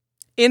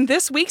in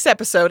this week's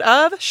episode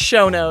of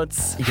Show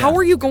Notes. Yeah. How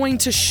are you going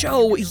to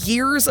show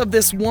years of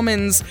this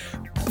woman's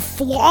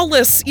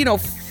flawless,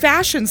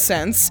 fashion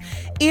sense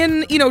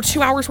in, 2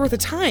 hours worth of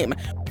time?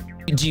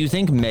 Do you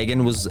think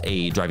Meghan was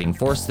a driving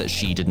force, that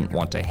she didn't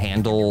want to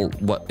handle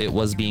what it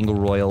was being a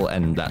royal,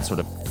 and that sort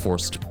of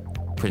forced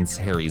Prince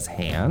Harry's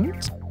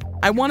hand?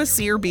 I want to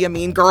see her be a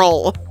mean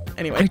girl.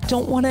 Anyway. I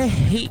don't want to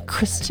hate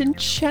Kristen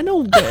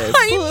Chenoweth.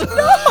 I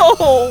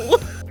know!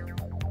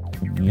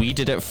 We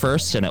did it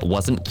first and it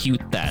wasn't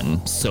cute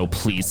then, so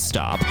please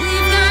stop. We've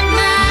got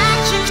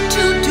magic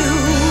to do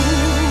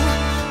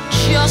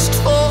just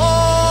for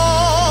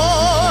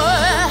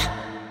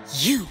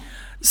you.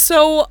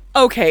 So,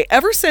 okay,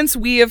 ever since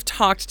we have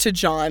talked to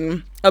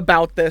John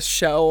about this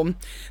show,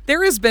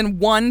 there has been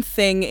one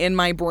thing in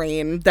my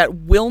brain that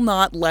will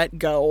not let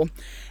go,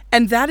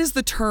 and that is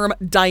the term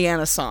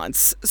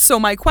Dianaissance. So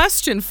my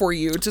question for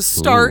you to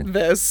start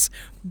this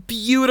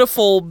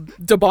beautiful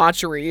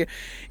debauchery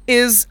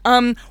is,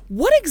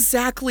 what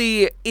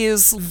exactly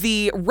is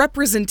the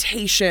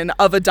representation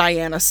of a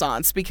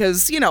Dianaissance?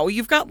 Because,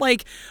 you've got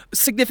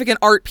significant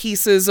art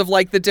pieces of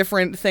the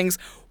different things.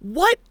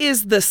 What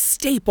is the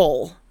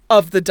staple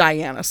of the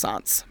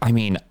Dianaissance? I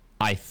mean,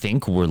 I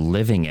think we're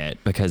living it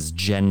because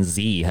Gen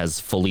Z has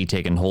fully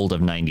taken hold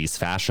of 90s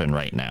fashion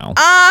right now.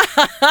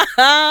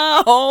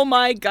 Oh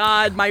my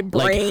God, my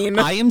brain.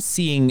 I am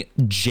seeing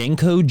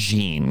Jenko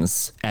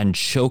jeans and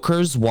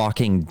chokers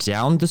walking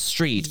down the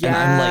street, and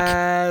I'm like,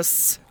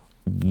 yes.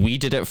 we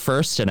did it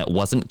first and it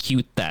wasn't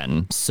cute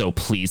then, so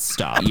please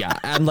stop. Yeah,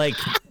 and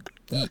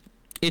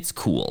it's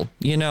cool,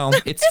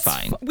 it's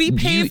fine. We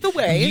paved the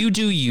way. You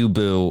do you,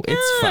 boo.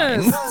 It's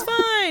fine. It's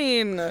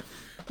fine.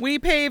 We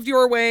paved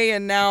your way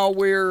and now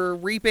we're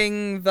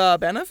reaping the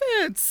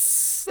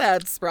benefits.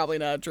 That's probably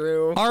not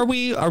true. Are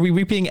we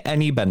reaping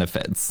any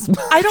benefits?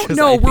 I don't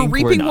know. We're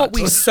reaping what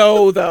we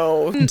sow,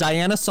 though.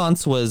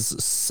 Dianaissance was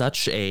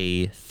such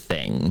a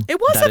thing. It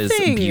was that a is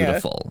thing.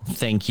 Beautiful.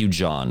 Thank you,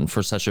 John,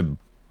 for such a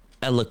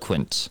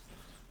eloquent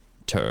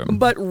term.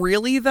 But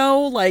really,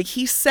 though,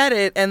 he said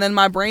it, and then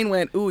my brain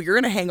went, "Ooh, you're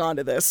gonna hang on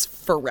to this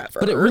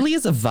forever." But it really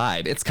is a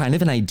vibe. It's kind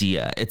of an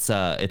idea. It's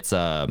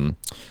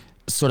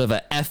sort of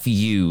a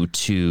FU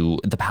to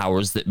the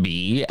powers that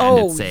be,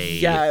 and it's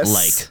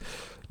yes.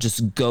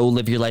 Just go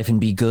live your life and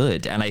be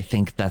good. And I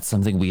think that's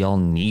something we all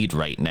need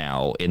right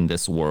now in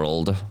this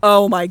world.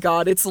 Oh my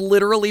God, it's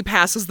literally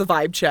passes the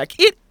vibe check.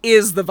 It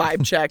is the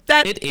vibe check.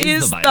 That It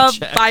is the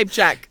vibe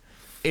check.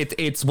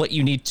 It's what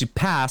you need to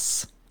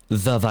pass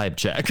the vibe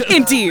check.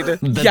 Indeed.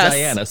 The yes.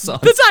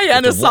 Dianaissance. The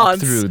Dianaissance. Walk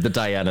through the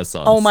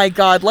Dianaissance. Oh my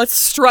God, let's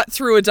strut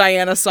through a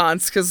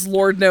Dianaissance, because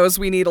Lord knows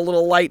we need a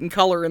little light and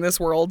color in this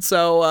world,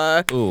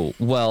 so, Ooh,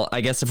 well, I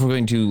guess if we're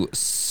going to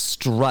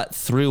strut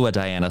through a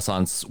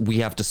Dianaissance, we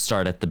have to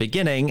start at the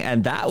beginning,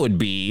 and that would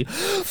be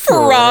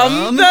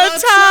From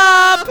the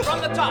top! From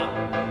the top.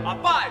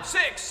 5,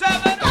 6,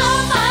 7.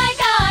 Oh my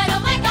God,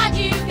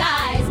 you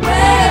guys,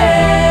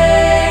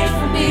 wait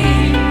for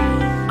me.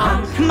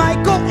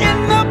 Michael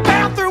in the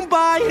bathroom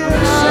by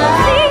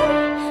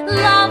himself.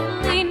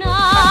 Lovely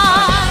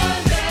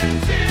night.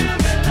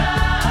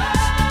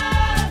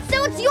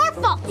 So it's your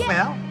fault.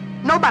 Well,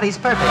 nobody's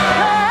perfect.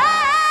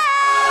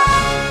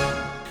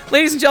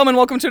 Ladies and gentlemen,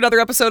 welcome to another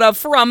episode of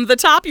From the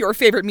Top, your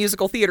favorite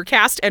musical theater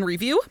cast and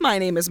review. My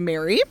name is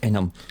Mary.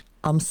 And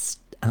oh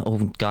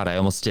God, I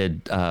almost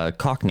did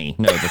Cockney.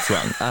 No, that's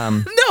wrong.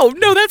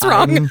 No, that's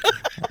wrong.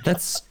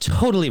 That's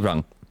totally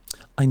wrong.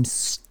 I'm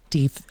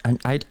Steve, and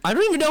I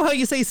don't even know how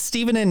you say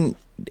Stephen in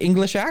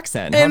English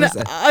accent. How And does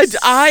that-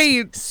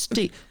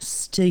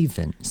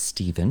 Stephen?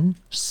 Stephen.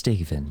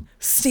 Steven?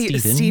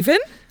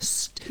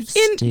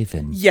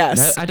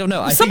 Yes. I don't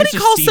know. I Somebody think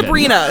it's call just Steven.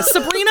 Sabrina.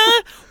 Sabrina,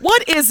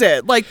 what is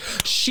it?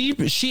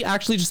 She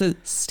actually just said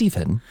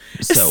Stephen.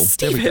 So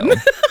there we Stephen. go.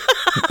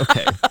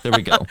 Okay, there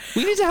we go.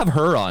 We need to have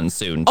her on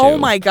soon too. Oh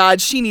my God,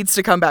 she needs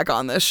to come back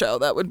on this show.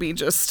 That would be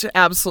just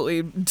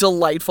absolutely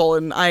delightful.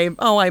 And I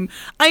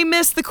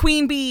miss the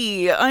Queen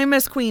Bee. I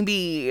miss Queen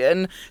Bee,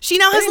 and she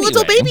now has a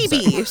little baby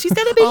bee. She's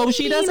got a baby. Oh,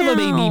 she does bee have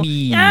a now. baby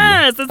bee.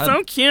 Yes, it's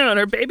so cute.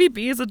 Her baby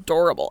bee is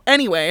adorable.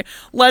 Anyway,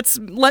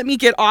 let me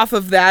get off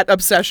of that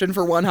obsession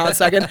for one hot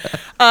second.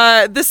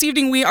 This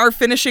evening we are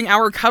finishing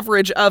our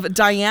coverage of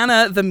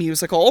Diana the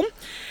musical.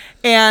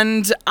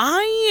 And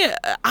I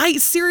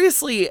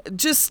seriously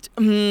just,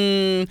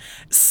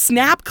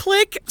 Snap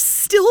Click,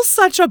 still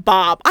such a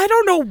bop. I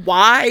don't know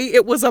why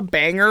it was a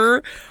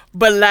banger,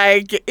 but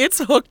it's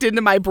hooked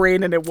into my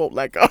brain and it won't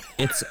let go.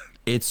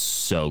 It's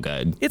so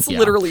good. It's Yeah.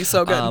 literally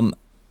so good.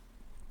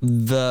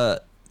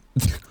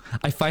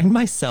 I find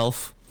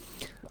myself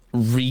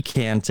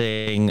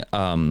recanting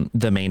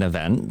the main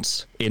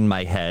event in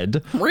my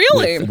head.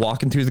 Really? With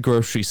walking through the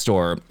grocery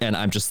store, and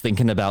I'm just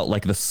thinking about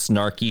the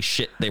snarky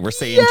shit they were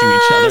saying to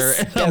each other.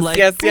 And I'm like,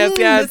 yes.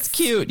 That's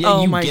cute. Yeah,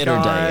 oh you my get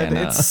God, her,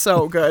 Diana. it's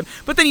so good.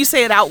 But then you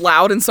say it out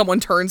loud and someone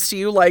turns to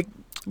you like,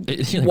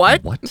 You're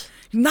what? What?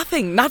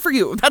 Nothing, not for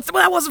you. That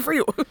wasn't for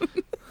you.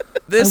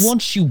 I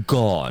want you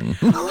gone.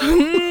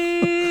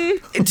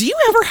 Do you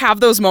ever have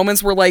those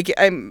moments where like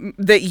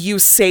that you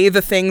say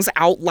the things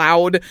out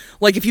loud?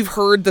 Like if you've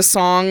heard the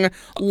song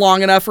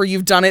long enough or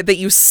you've done it that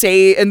you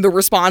say in the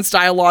response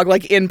dialogue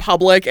like in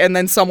public and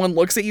then someone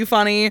looks at you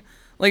funny?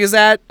 Like is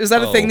that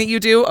a thing that you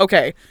do?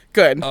 Okay,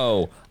 good.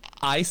 Oh,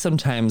 I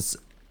sometimes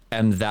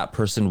am that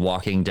person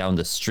walking down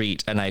the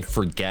street and I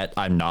forget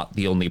I'm not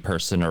the only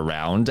person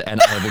around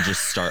and I will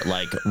just start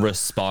like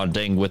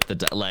responding with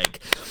the like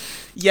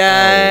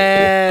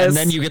Yes. Oh. And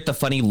then you get the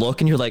funny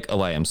look and you're like,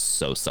 oh, I am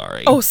so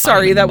sorry. Oh,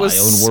 sorry, I'm in that my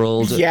was own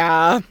world.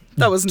 Yeah,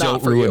 that was not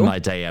Don't for ruin you. my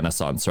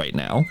Diana-sance right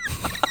now.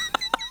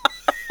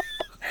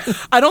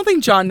 I don't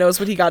think John knows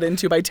what he got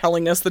into by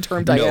telling us the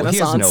term Diana-sance.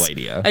 No, he has no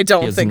idea. I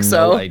don't He has think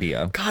so. No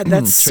idea. God,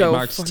 that's so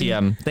Trademarked funny.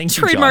 TM. Thank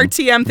you, Trademark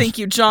John. TM. Thank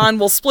you, John.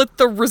 We'll split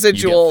the You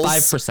residuals.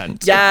 get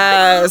 5%.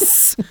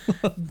 Yes.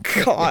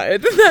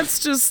 God, that's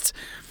just.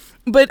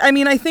 But I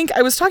mean, I think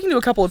I was talking to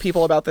a couple of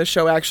people about this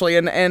show actually,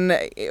 and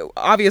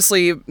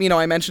obviously, you know,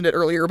 I mentioned it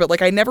earlier, but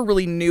like I never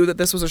really knew that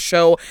this was a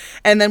show.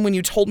 And then when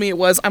you told me it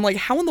was, I'm like,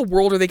 how in the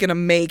world are they going to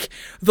make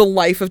The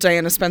Life of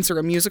Diana Spencer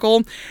a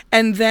musical?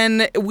 And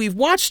then we've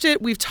watched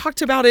it, we've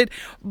talked about it,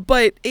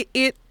 but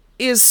it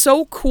is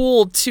so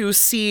cool to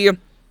see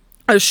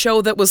a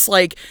show that was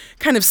like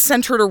kind of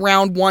centered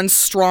around one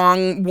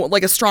strong,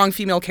 like a strong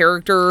female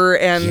character.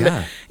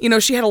 And, you know,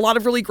 she had a lot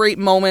of really great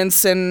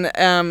moments and,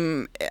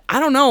 I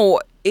don't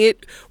know,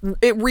 it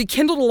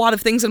rekindled a lot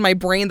of things in my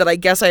brain that I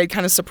guess I had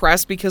kind of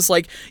suppressed because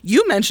like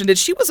you mentioned it,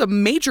 she was a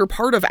major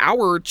part of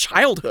our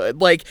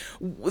childhood. Like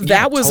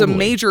that was totally. a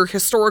major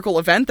historical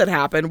event that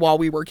happened while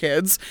we were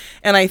kids.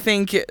 And I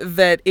think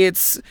that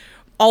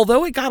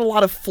although it got a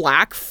lot of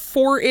flack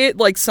for it,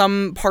 like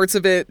some parts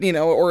of it, you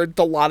know, or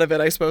a lot of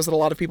it, I suppose, that a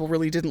lot of people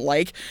really didn't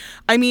like.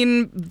 I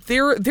mean,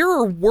 there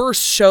are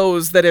worse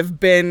shows that have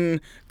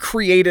been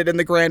created in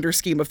the grander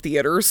scheme of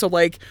theater. So,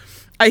 like,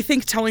 I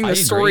think telling the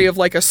story of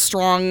like a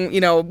strong,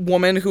 you know,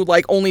 woman who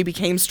like only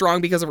became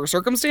strong because of her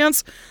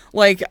circumstance,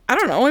 like, I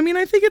don't know. I mean,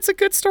 I think it's a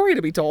good story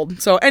to be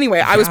told. So anyway,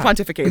 I was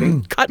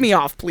pontificating. Cut me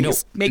off,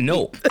 please.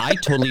 I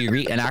totally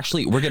agree. And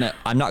actually,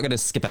 I'm not going to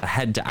skip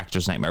ahead to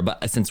Actor's Nightmare,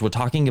 but since we're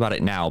talking about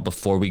it now,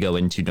 before we go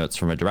into notes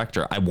from a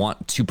director, I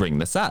want to bring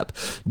this up.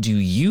 Do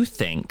you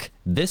think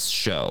this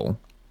show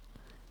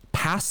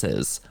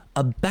passes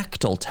a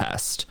Bechdel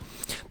test?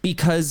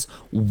 Because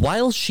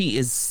while she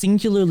is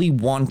singularly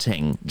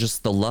wanting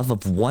just the love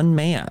of one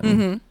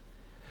man,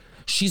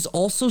 she's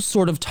also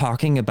sort of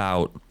talking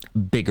about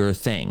bigger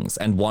things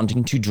and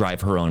wanting to drive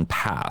her own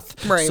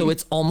path. Right. So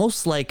it's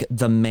almost like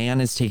the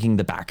man is taking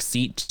the back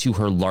seat to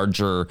her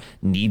larger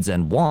needs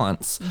and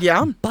wants.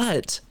 Yeah.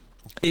 But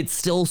it's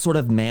still sort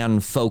of man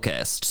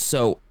focused.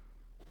 So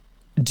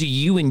do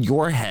you in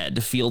your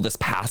head feel this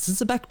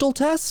passes a Bechdel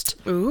test?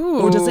 Ooh.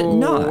 Or does it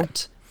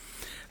not?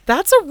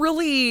 That's a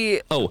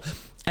really... Oh,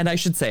 and I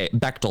should say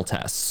Bechdel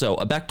test. So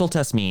a Bechdel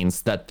test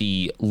means that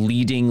the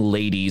leading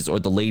ladies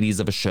or the ladies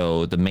of a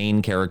show, the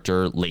main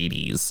character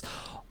ladies,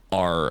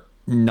 are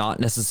not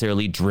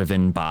necessarily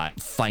driven by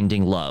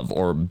finding love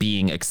or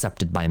being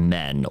accepted by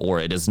men, or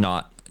it is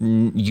not,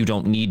 you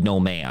don't need no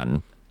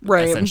man.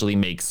 Right. Essentially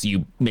makes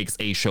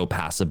a show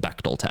pass a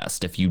Bechdel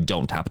test if you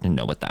don't happen to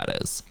know what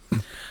that is.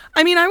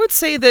 I mean, I would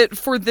say that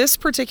for this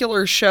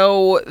particular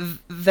show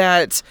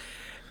that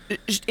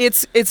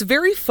it's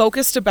very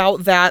focused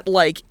about that,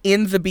 like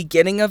in the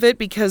beginning of it,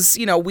 because,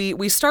 you know,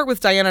 we start with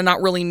Diana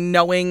not really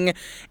knowing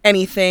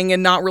anything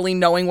and not really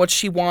knowing what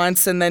she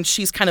wants. And then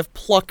she's kind of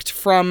plucked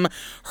from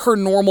her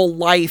normal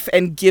life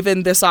and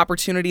given this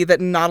opportunity that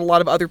not a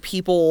lot of other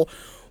people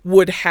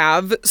would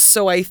have.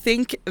 So I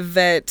think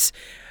that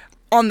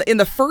in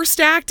the first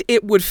act,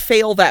 it would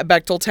fail that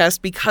Bechdel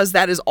test because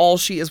that is all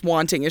she is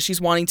wanting, is she's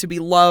wanting to be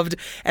loved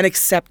and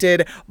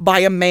accepted by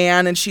a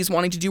man, and she's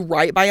wanting to do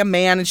right by a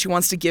man, and she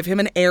wants to give him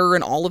an heir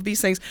and all of these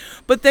things.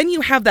 But then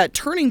you have that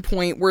turning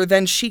point where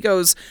then she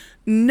goes,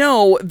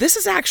 no, this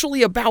is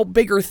actually about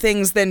bigger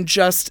things than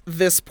just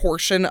this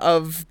portion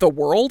of the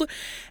world.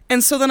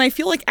 And so then I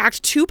feel like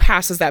Act 2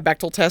 passes that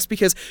Bechdel test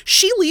because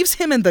she leaves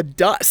him in the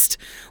dust.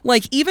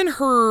 Like, even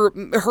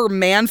her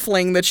man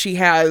fling that she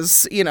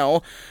has, you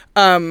know,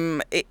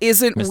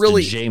 isn't Mr.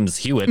 really... James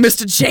Hewitt.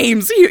 Mr.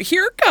 James,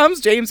 here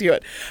comes James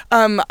Hewitt.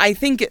 I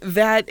think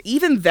that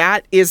even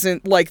that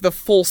isn't like the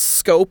full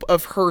scope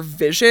of her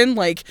vision.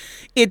 Like,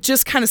 it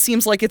just kind of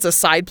seems like it's a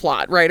side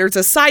plot, right? Or it's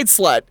a side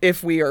slut,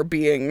 if we are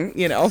being,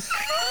 you know...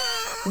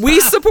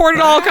 We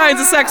supported all kinds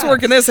of sex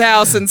work in this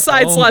house, and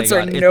side sluts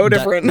are no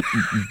different.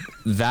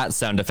 That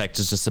sound effect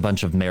is just a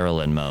bunch of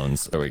Marilyn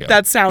moans. There we go.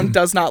 That sound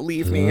does not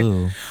leave me.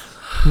 Ooh.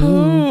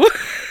 Ooh.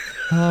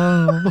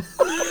 Ow,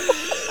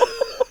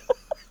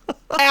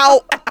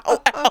 ow,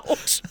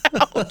 ouch,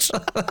 ouch.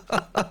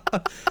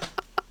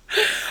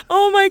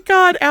 Oh my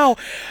God, ow.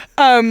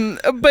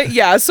 But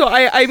yeah, so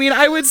I mean,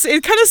 I would say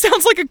it kind of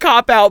sounds like a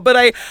cop out,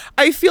 but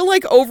I feel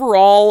like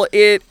overall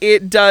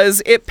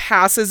it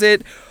passes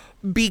it.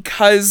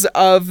 because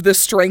of the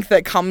strength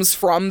that comes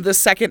from the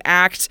second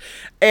act.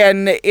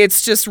 And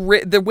it's just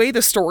the way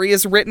the story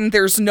is written,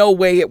 there's no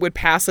way it would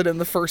pass it in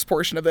the first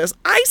portion of this.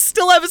 I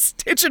still have a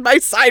stitch in my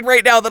side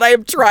right now that I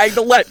am trying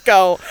to let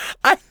go.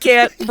 I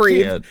can't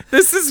breathe. can't.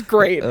 This is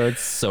great.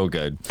 It's so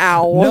good.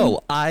 Ow.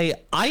 No, I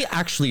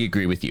actually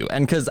agree with you.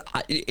 And because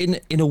in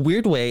a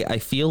weird way, I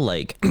feel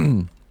like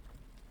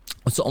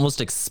it's almost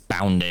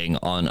expounding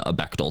on a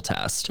Bechdel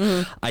test.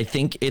 I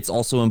think it's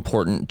also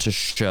important to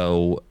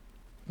show,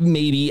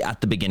 maybe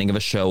at the beginning of a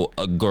show,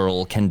 a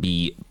girl can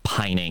be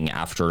pining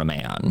after a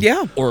man.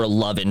 Yeah. Or a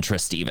love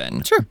interest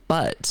even. Sure.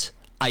 But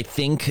I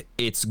think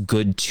it's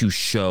good to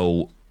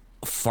show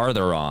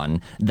farther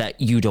on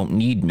that you don't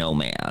need no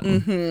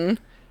man.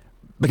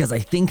 Because I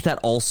think that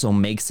also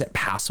makes it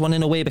pass one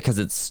in a way, because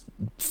it's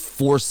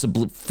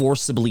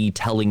forcibly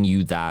telling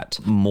you that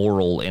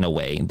moral in a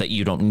way that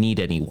you don't need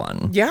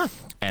anyone. Yeah,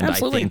 And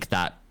absolutely. I think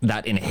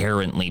that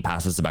inherently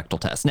passes the Bechdel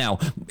test. Now,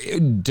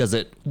 does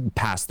it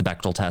pass the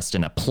Bechdel test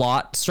in a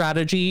plot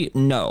strategy?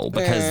 No,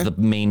 because the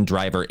main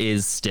driver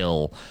is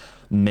still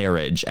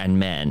marriage and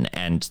men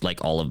and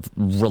like all of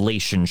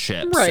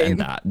relationships Right. and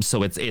that.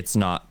 So it's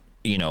not,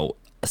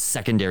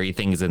 secondary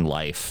things in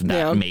life that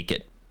Yeah. make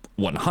it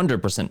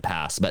 100%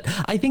 pass, but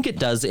I think it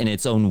does in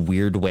its own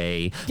weird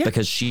way,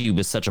 because she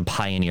was such a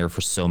pioneer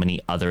for so many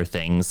other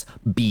things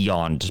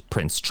beyond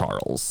Prince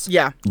Charles.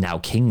 Yeah. Now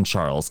King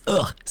Charles.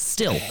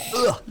 Still.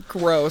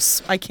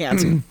 Gross. I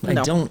can't. I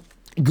No. don't.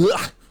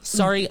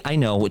 Sorry, I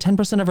know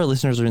 10% of our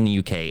listeners are in the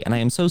UK, and I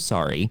am so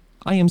sorry.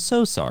 I am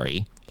so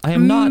sorry. I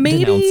am not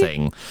Maybe-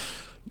 denouncing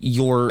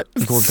your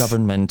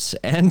government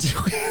and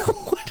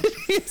what it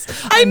is.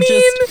 I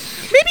mean,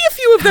 maybe a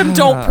few of them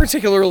don't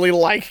particularly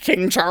like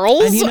King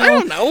Charles. And, I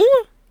don't know.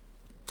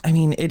 I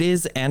mean, it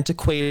is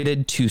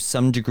antiquated to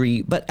some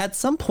degree, but at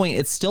some point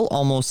it's still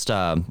almost,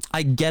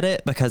 I get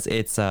it, because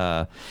it's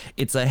a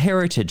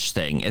heritage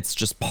thing. It's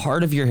just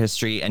part of your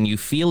history, and you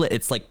feel it.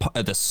 It's like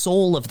the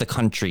soul of the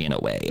country in a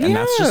way. And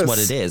that's just what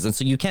Yes. it is. And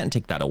so you can't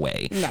take that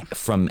away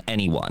from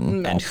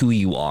anyone and who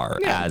you are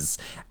as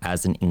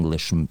an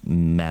English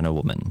man or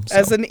woman. So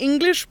As an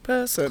English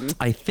person.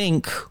 I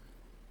think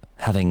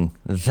having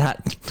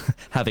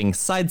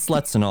side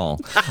sluts and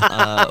all,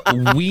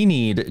 we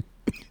need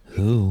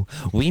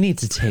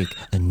to take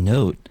a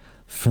note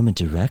from a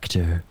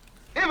director.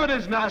 If it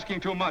isn't asking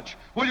too much,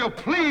 will you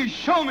please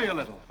show me a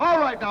little? All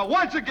right, now,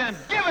 once again,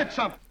 give it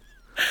something.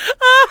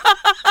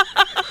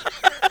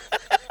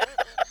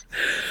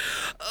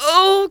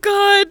 Oh,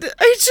 God.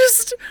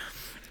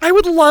 I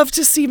would love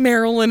to see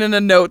Marilyn in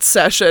a note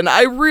session.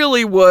 I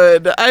really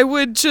would. I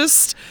would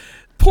just...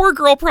 Poor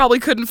girl probably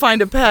couldn't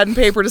find a pad and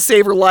paper to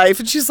save her life.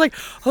 And she's like,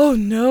 oh,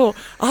 no,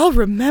 I'll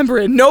remember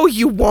it. No,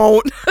 you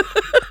won't.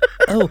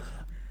 Oh,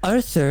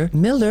 Arthur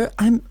Miller,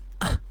 I'm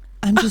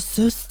just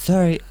so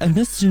sorry. I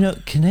missed your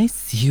note. Can I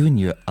see you in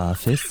your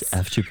office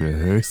after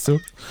rehearsal?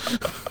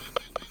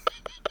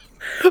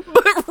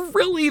 But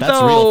really, That's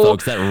though. real,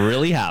 folks. That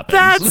really happened.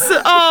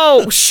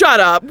 Oh, shut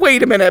up.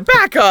 Wait a minute.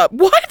 Back up.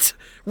 What?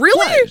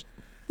 Really? What?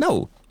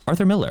 No,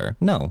 Arthur Miller.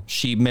 No,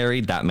 she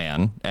married that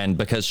man, and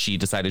because she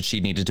decided she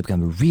needed to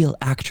become a real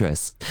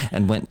actress,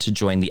 and went to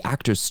join the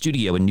Actors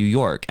Studio in New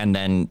York, and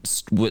then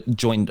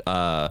joined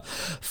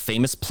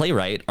famous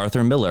playwright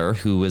Arthur Miller,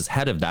 who was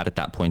head of that at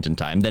that point in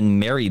time. Then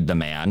married the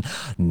man,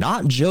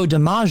 not Joe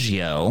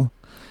DiMaggio,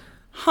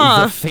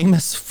 the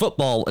famous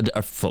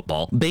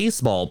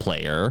baseball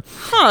player.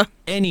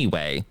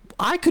 Anyway.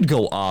 I could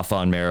go off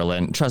on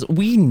Marilyn. Trust,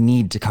 we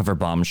need to cover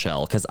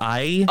Bombshell, because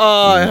I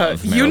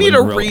love you Marilyn need a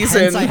Monroe.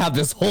 reason. Hence I have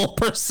this whole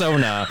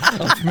persona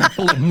of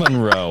Marilyn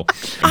Monroe.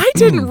 I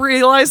didn't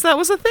realize that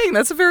was a thing.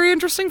 That's a very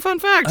interesting fun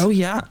fact. Oh,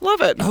 yeah.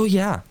 Love it. Oh,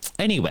 yeah.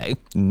 Anyway,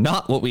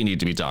 not what we need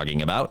to be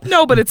talking about.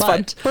 No, but it's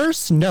fun.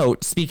 First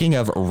note, speaking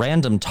of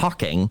random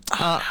talking,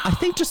 I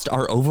think just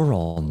our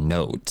overall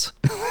note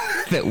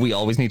that we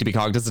always need to be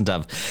cognizant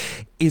of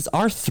is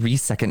our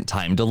 3-second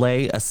time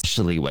delay,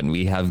 especially when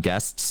we have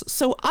guests.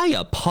 So I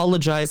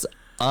apologize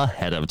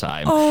ahead of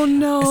time. Oh,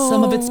 no.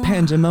 Some of it's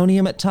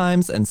pandemonium at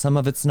times, and some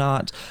of it's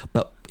not,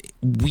 but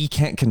we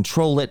can't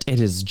control it.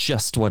 It is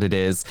just what it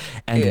is.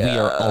 And we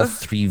are all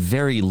three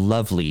very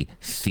lovely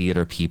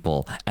theater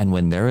people. And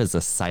when there is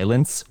a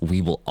silence,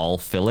 we will all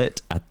fill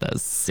it at the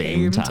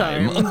same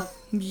time.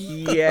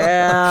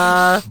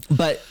 Yeah.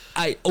 But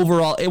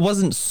overall, it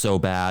wasn't so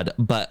bad,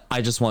 but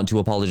I just want to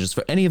apologize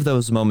for any of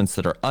those moments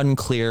that are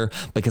unclear,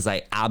 because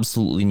I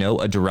absolutely know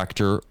a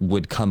director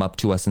would come up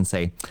to us and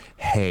say,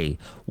 hey,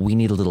 we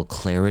need a little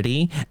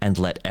clarity, and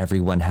let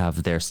everyone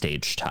have their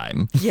stage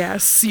time.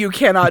 Yes, you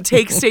cannot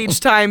take stage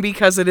time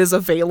because it is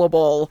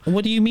available.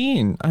 What do you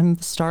mean? I'm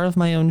the star of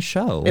my own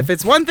show. If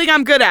it's one thing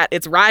I'm good at,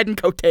 it's riding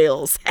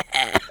coattails.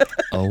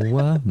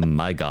 Oh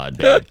my God,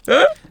 babe.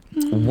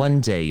 One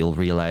day you'll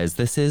realize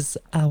this is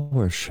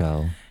our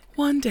show.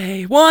 One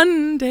day more.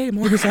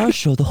 It was our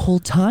show the whole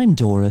time,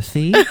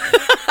 Dorothy.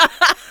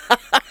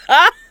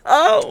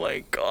 Oh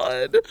my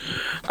God.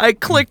 I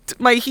clicked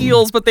my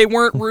heels, but they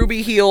weren't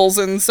ruby heels.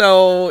 And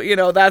so,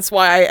 that's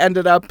why I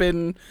ended up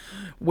in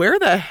Where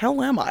the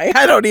hell am I?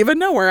 I don't even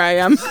know where I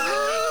am.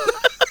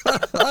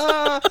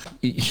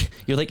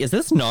 You're like, is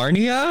this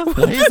Narnia?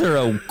 Why is there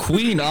a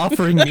queen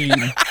offering me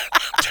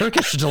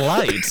Turkish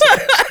delight?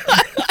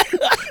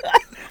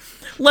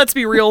 Let's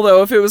be real,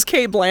 though. If it was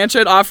Kate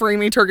Blanchett offering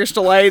me Turkish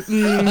delight,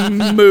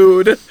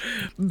 mood,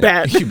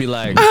 bet. You'd be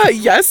like,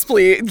 Yes,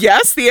 please.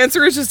 Yes, the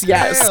answer is just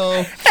yes.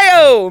 Heyo.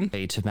 Heyo.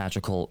 way to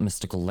magical,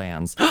 mystical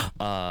lands.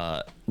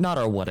 Not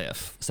our what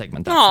if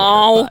segment. That's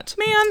Aw, later, but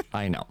man.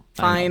 I know.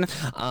 Fine.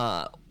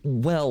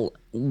 Well,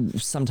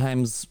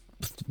 sometimes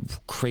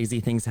crazy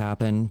things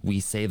happen. We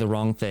say the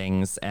wrong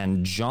things,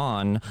 and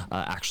John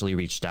actually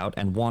reached out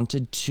and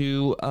wanted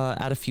to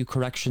add a few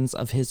corrections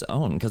of his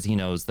own because he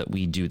knows that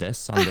we do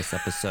this on this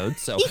episode.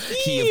 So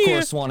he, of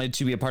course, wanted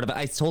to be a part of it.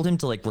 I told him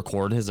to like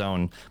record his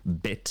own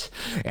bit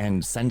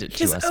and send it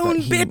to His us.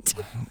 own but bit?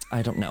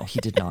 I don't know. He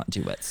did not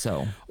do it.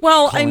 So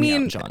Well, I calling out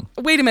mean, John.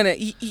 wait a minute.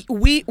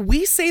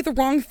 We say the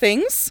wrong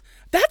things?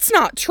 That's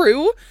not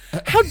true.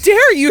 How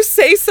dare you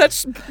say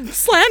such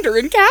slander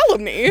and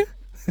calumny?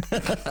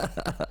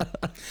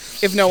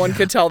 If no one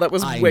could tell, that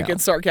was I wicked know.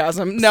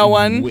 sarcasm. No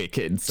one.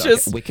 Wicked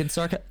Just- wicked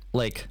sarcasm.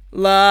 Like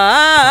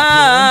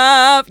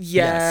Love.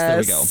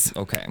 Yes. yes,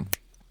 there we go. Okay.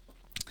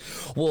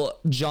 Well,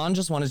 John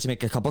just wanted to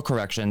make a couple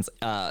corrections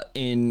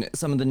in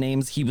some of the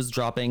names he was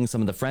dropping,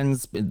 some of the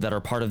friends that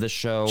are part of this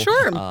show.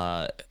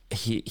 Sure.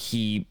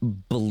 He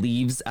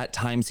believes at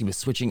times he was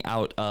switching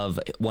out of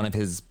one of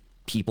his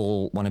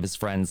people, one of his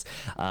friends.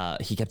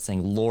 He kept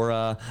saying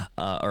Laura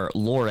or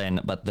Lauren,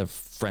 but the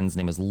friend's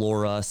name is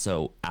Laura,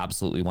 so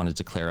absolutely wanted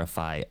to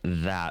clarify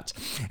that.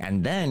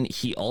 And then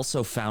he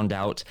also found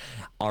out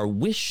our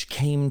wish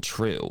came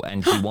true,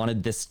 and he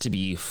wanted this to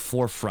be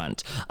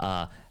forefront.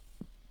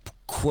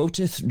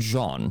 Quoteth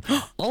John.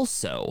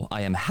 Also,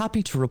 I am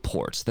happy to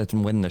report that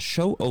when the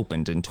show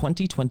opened in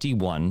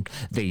 2021,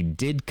 they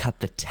did cut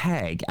the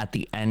tag at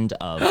the end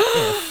of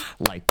If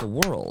Like the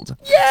World.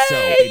 Yay! So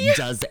it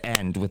does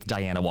end with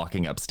Diana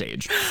walking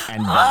upstage.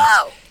 And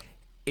that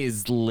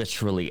is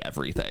literally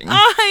everything.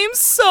 I'm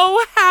so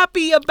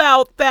happy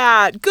about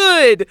that.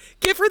 Good.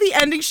 Give her the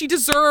ending she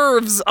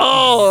deserves.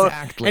 Oh.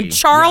 Exactly, And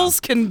Charles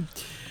can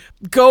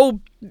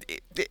go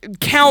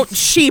count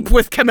sheep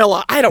with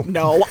Camilla. I don't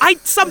know.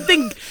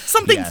 Something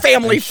Yes,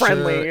 family I'm sure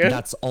friendly.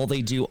 that's all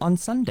they do on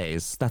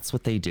Sundays. That's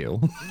what they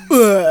do.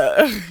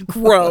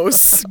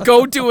 Gross.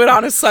 Go do it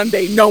on a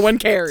Sunday. No one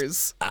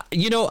cares.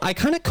 You know, I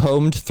kind of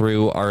combed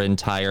through our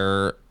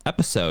entire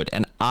episode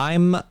and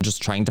I'm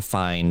just trying to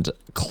find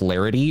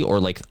clarity or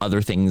like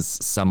other things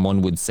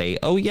someone would say,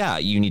 oh yeah,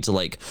 you need to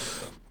like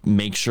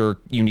make sure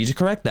you need to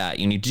correct that.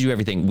 You need to do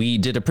everything. We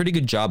did a pretty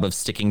good job of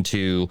sticking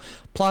to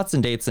plots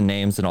and dates and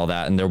names and all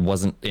that. And there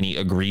wasn't any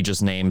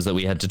egregious names that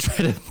we had to try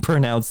to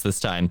pronounce this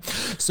time.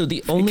 So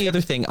the only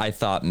other thing I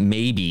thought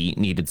maybe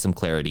needed some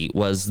clarity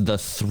was the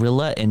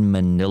Thrilla in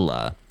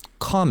Manila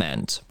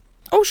comment.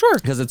 Oh, sure.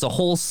 Because it's a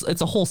whole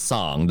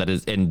song that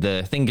is, and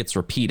the thing gets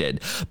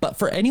repeated. But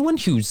for anyone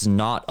who's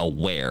not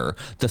aware,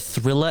 the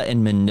Thrilla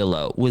in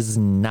Manila was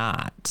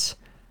not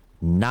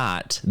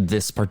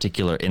this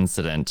particular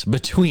incident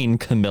between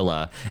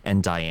Camilla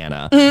and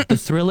Diana. The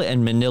Thrilla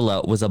in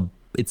Manila was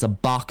it's a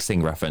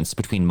boxing reference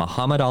between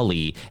Muhammad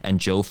Ali and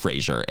Joe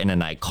Frazier in an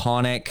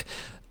iconic,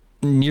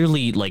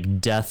 nearly like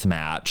death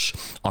match,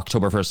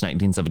 October 1st,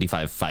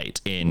 1975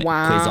 fight in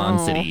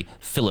Quezon City,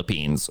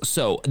 Philippines.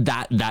 So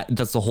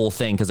that's the whole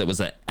thing because it was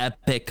an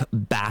epic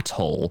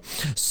battle.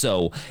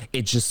 So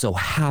it just so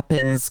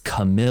happens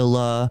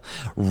Camilla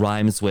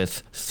rhymes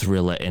with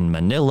Thrilla in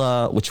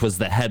Manila, which was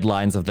the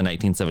headlines of the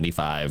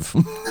 1975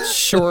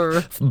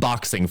 Sure.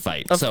 boxing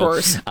fight. Of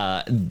course.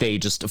 They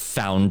just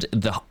found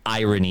the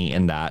irony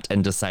in that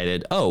and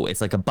decided, oh,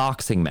 it's like a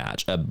boxing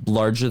match, a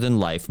larger than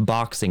life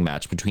boxing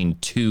match between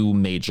two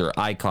major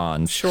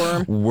icons.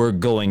 Sure. We're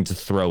going to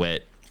throw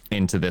it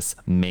into this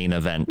main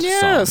event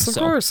Yes, song. of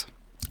So course.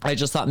 I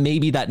just thought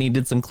maybe that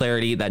needed some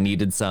clarity, that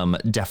needed some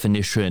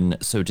definition,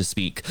 so to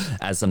speak,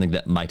 as something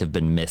that might have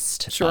been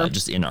missed Sure.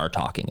 just in our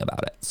talking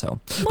about it. So,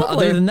 but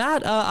Lovely. other than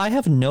that, I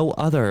have no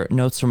other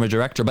notes from a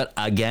director. But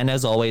again,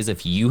 as always,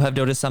 if you have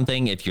noticed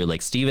something, if you're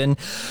like Steven,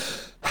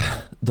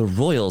 the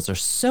Royals are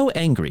so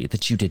angry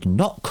that you did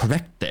not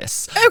correct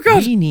this. Oh,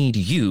 God. We need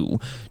you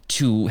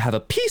to have a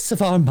piece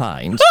of our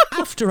mind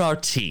after our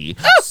tea.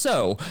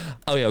 So,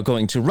 you're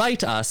going to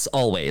write us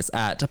always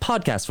at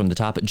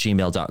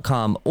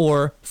podcastfromthetop@gmail.com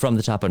or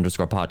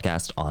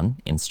fromthetop_podcast on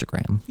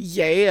Instagram.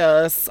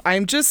 Yes. I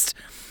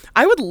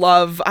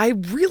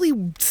really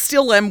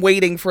still am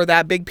waiting for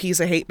that big piece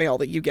of hate mail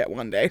that you get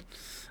one day.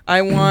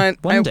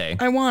 One day.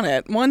 I want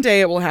it. One day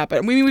it will happen.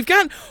 I mean,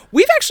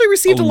 we've actually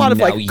received a lot of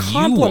now like you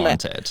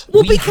compliment. want it.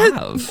 Well, We because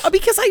have.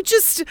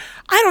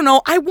 I don't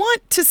know. I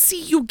want to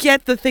see you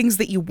get the things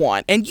that you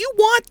want, and you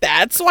want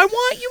that, so I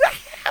want you to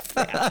have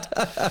that.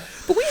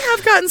 But we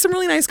have gotten some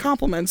really nice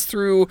compliments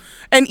through,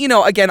 and you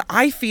know, again,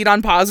 I feed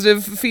on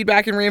positive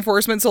feedback and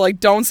reinforcement, so like,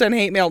 don't send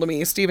hate mail to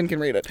me. Steven can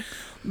read it.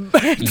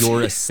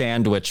 You're a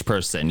sandwich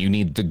person. You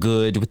need the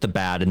good with the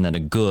bad and then a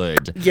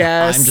good.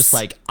 Yes. I'm just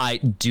like, I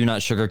do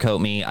not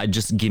sugarcoat me. I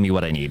just give me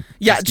what I need.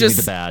 Yeah, give me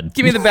the bad.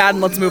 Give me the bad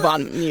and let's move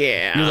on.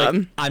 Yeah. You're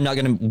like, I'm not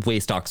going to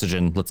waste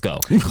oxygen. Let's go.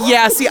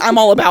 Yeah, see, I'm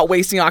all about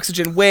wasting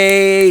oxygen.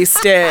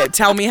 Waste it.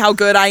 Tell me how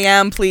good I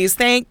am, please.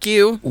 Thank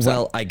you.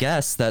 Well, I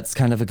guess that's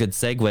kind of a good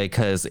segue,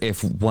 because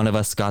if one of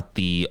us got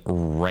the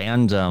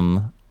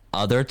random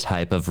other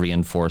type of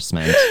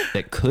reinforcement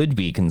that could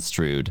be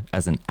construed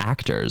as an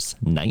actor's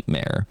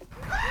nightmare.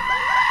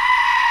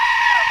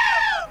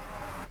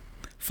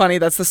 Funny,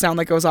 that's the sound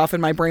that goes off in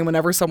my brain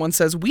whenever someone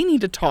says, we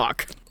need to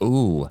talk.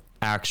 Ooh,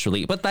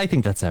 actually, but I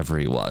think that's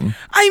everyone.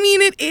 I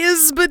mean, it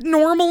is, but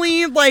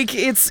normally, like,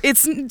 it's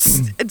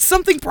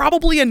something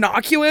probably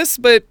innocuous,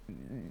 but...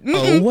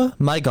 Oh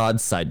my God,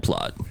 side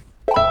plot.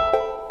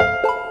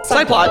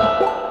 Side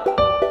plot.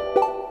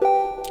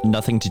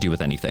 Nothing to do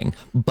with anything.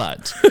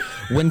 But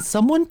when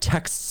someone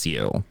texts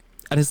you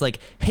and is like,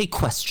 hey,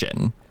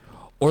 question,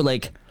 or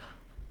like,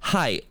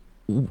 hi,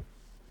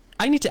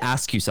 I need to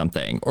ask you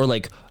something, or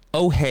like,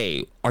 oh,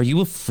 hey, are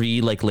you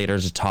free like later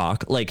to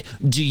talk? Like,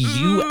 do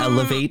you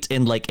elevate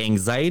in like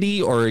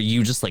anxiety, or are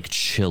you just like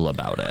chill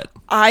about it?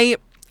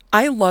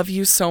 I love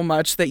you so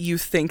much that you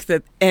think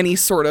that any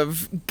sort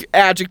of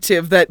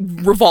adjective that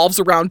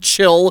revolves around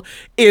chill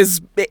is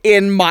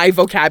in my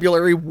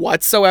vocabulary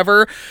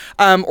whatsoever,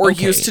 or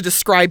used to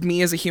describe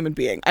me as a human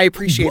being. I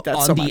appreciate that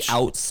so much. On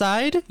the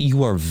outside,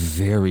 you are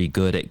very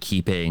good at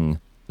keeping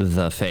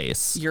the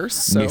face. You're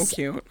so Miss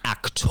cute.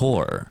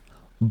 Actor.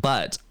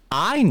 But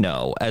I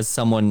know, as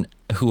someone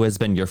who has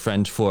been your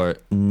friend for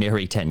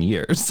nearly 10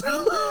 years...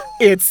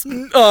 It's,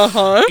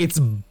 It's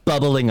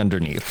bubbling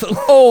underneath.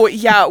 Oh,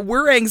 yeah,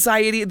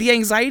 the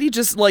anxiety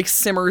just, like,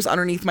 simmers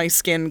underneath my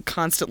skin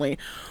constantly.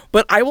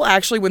 But I will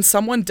actually, when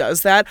someone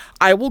does that,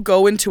 I will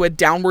go into a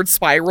downward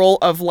spiral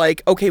of,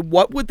 like, okay,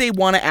 what would they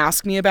want to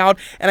ask me about?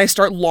 And I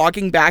start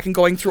logging back and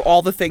going through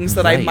all the things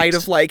that I might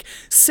have, like,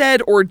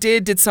 said or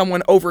did. Did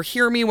someone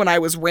overhear me when I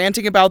was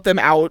ranting about them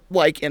out,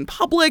 like, in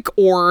public?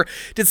 Or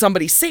did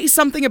somebody say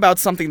something about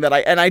something that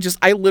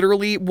I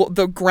literally,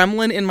 the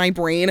gremlin in my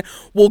brain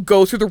will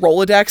go through the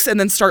Rolodex and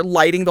then start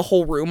lighting the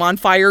whole room on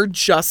fire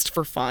just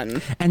for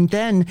fun. And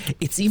then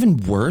it's even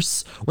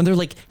worse when they're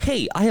like,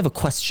 hey, I have a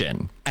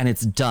question, and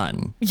it's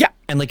done. Yeah.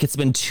 And like it's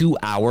been 2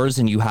 hours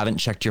and you haven't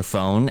checked your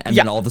phone, and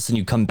then all of a sudden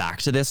you come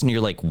back to this and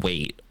you're like,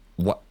 wait,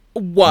 what?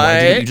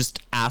 Why didn't you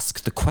just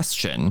ask the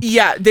question?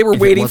 Yeah, they were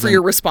waiting for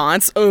your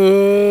response. And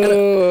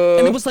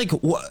it was like,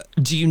 what,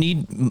 do you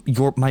need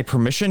my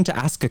permission to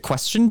ask a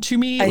question to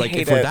me? I like,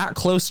 hate if we're it. that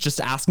close,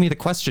 just ask me the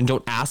question.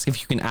 Don't ask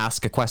if you can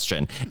ask a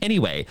question.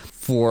 Anyway,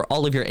 for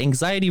all of your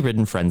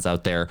anxiety-ridden friends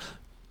out there,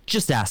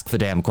 just ask the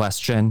damn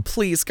question.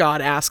 Please,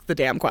 God, ask the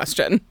damn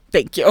question.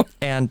 Thank you.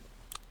 And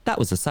that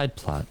was a side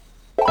plot.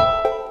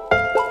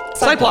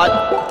 Side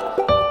plot.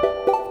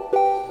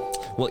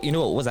 Well, you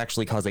know what was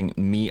actually causing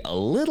me a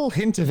little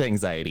hint of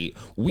anxiety?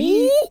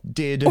 We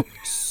did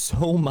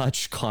so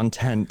much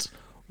content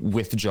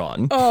with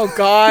John. Oh,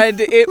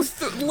 God.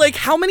 Like,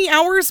 how many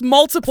hours?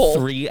 Multiple.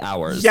 3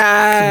 hours.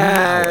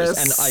 Yes.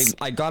 3 hours. And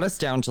I got us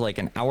down to like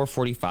an hour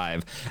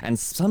 45, and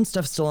some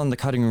stuff's still on the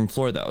cutting room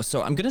floor though.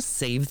 So I'm gonna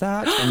save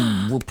that,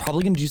 and we're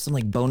probably gonna do some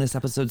like bonus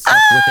episode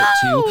stuff with it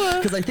too.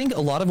 Because I think a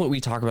lot of what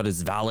we talk about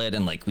is valid,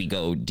 and like we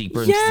go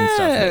deeper into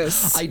some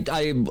stuff. But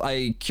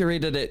I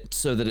curated it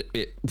so that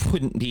it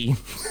wouldn't be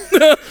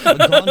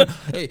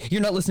hey,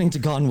 you're not listening to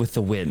Gone with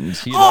the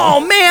Wind. You know?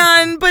 Oh,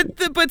 man.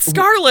 But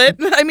Scarlett,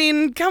 I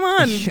mean, come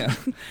on. Yeah.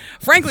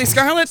 Frankly,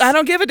 Scarlett, I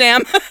don't give a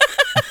damn.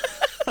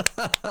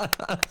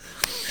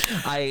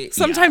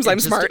 Sometimes I'm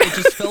smart.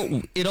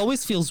 It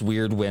always feels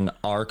weird when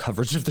our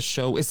coverage of the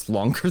show is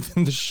longer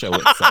than the show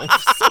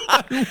itself. So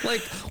I'm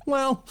like,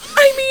 well,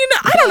 I mean,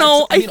 I don't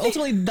know. I mean,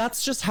 ultimately,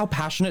 that's just how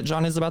passionate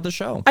John is about the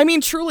show. I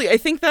mean, truly, I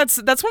think that's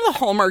one of the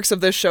hallmarks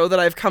of this show that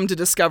I've come to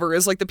discover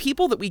is like the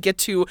people that we get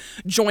to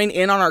join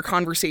in on our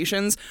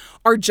conversations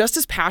are just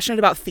as passionate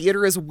about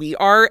theater as we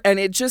are, and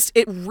it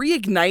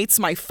reignites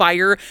my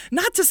fire.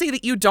 Not to say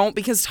that you don't,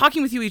 because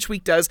talking with you each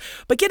week does,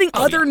 but getting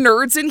other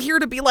nerds in here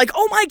to be like,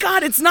 oh my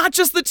God, it's not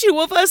just the two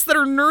of us that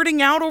are nerding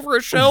out over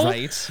a show.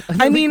 Right.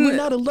 I mean, we're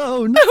not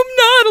alone. I'm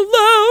not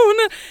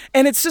alone.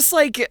 And it's just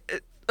like,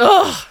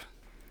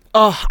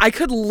 I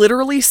could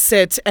literally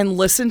sit and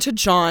listen to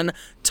John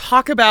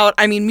talk about,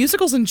 I mean,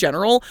 musicals in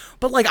general,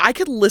 but like I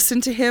could listen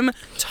to him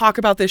talk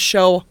about this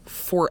show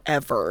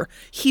forever.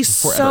 He's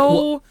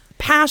so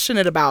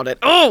passionate about it.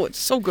 Oh, it's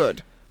so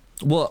good.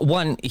 Well,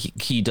 one,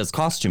 he does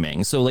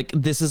costuming. So like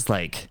this is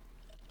like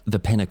the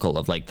pinnacle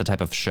of like the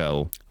type of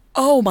show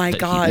Oh my that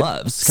God. he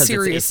loves.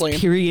 Seriously. It's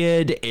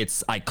period,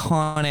 it's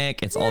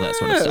iconic, it's all that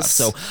sort of stuff.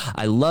 So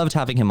I loved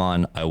having him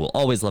on. I will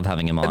always love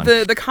having him on.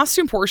 The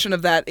costume portion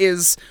of that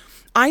is,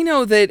 I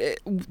know that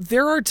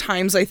there are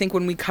times I think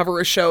when we cover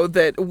a show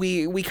that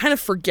we kind of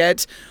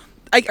forget,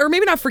 or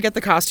maybe not forget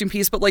the costume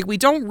piece, but like we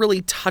don't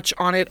really touch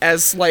on it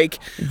as like.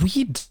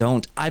 We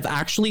don't. I've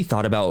actually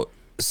thought about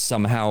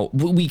somehow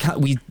we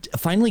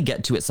finally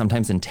get to it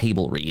sometimes in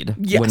table read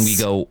when we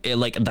Yes. go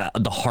like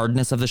the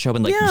hardness of the show,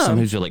 and like Yeah.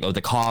 sometimes you're like, oh,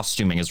 the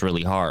costuming is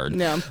really hard.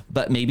 Yeah.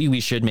 But maybe we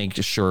should make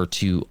sure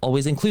to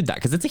always include that,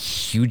 because it's a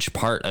huge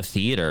part of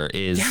theater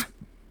is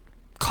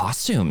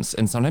costumes,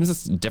 and sometimes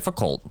it's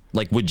difficult.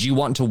 Like, would you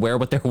want to wear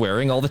what they're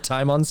wearing all the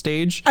time on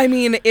stage? I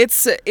mean,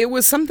 it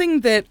was something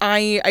that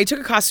I took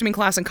a costuming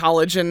class in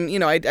college, and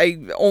I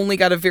only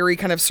got a very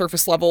kind of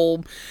surface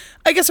level,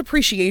 I guess,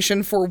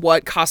 appreciation for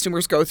what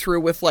costumers go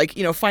through with, like,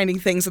 finding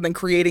things and then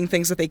creating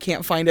things that they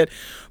can't find it.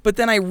 But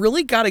then I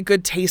really got a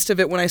good taste of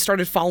it when I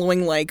started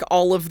following like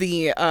all of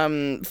the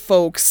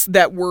folks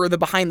that were the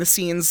behind the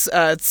scenes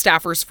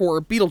staffers for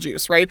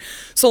Beetlejuice, right?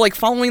 So like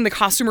following the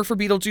costumer for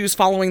Beetlejuice,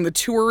 following the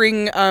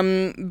touring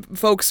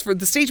folks for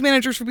the stage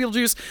managers for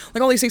Beetlejuice,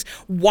 like all these things,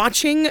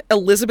 watching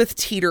Elizabeth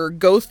Teeter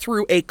go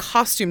through a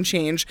costume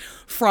change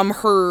from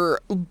her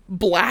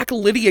black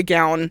Lydia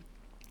gown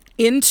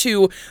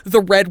into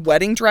the red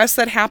wedding dress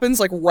that happens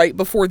like right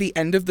before the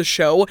end of the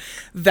show.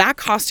 That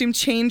costume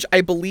change,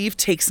 I believe,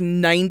 takes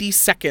 90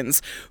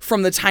 seconds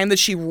from the time that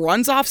she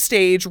runs off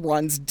stage,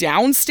 runs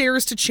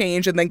downstairs to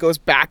change, and then goes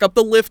back up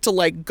the lift to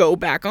like go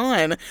back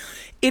on.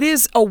 It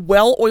is a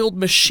well-oiled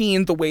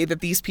machine the way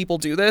that these people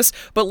do this,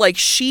 but like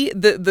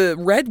the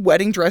red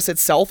wedding dress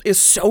itself is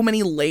so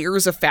many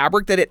layers of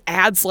fabric that it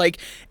adds like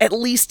at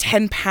least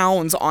 10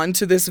 pounds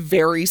onto this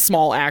very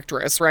small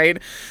actress, right?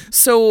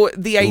 So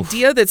the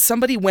idea that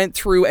somebody went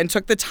through and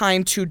took the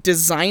time to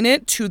design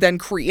it, to then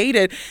create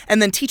it,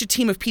 and then teach a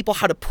team of people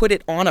how to put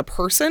it on a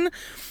person,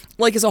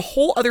 like, is a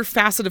whole other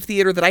facet of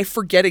theater that I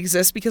forget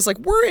exists, because like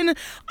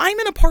I'm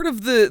in a part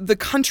of the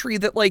country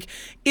that like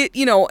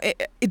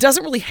it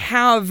doesn't really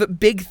have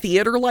big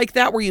theater like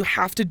that where you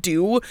have to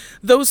do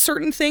those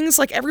certain things.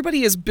 Like,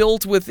 everybody is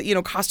built with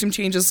costume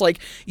changes, like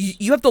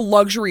you have the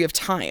luxury of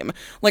time.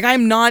 Like,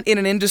 I'm not in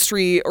an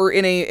industry or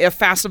in a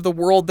facet of the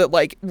world that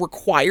like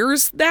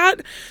requires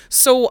that.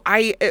 So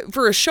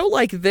for a show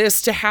like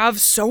this to have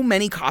so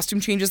many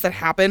costume changes that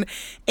happen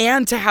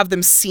and to have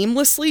them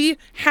seamlessly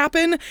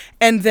happen,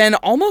 and then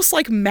almost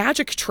like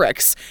magic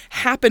tricks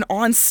happen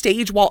on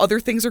stage while other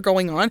things are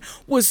going on,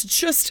 was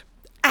just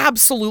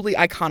absolutely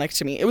iconic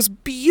to me. It was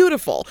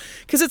beautiful,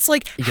 because it's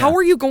like, how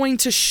are you going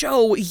to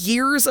show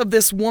years of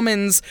this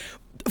woman's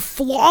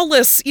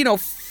flawless,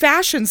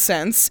 fashion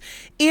sense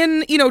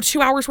in,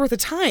 2 hours worth of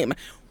time?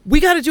 We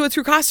got to do it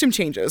through costume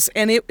changes.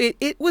 And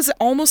it was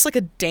almost like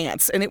a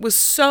dance, and it was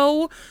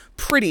so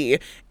pretty.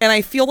 And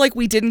I feel like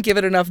we didn't give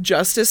it enough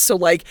justice. So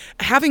like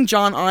having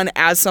John on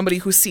as somebody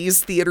who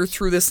sees theater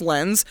through this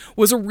lens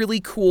was a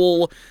really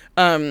cool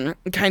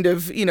kind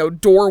of,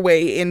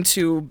 doorway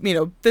into,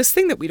 this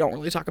thing that we don't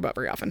really talk about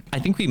very often. I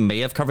think we may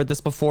have covered this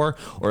before,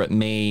 or it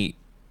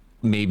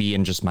maybe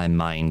in just my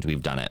mind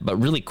we've done it. But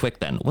really quick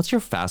then, what's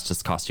your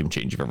fastest costume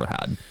change you've ever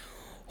had?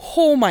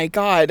 Oh my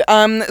God.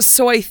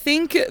 So I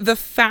think the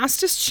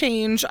fastest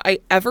change I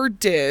ever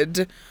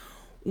did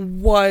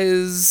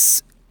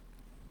was,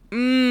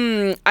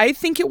 I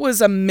think it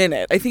was a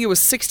minute. I think it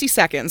was 60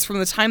 seconds from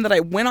the time that I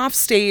went off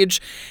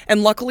stage.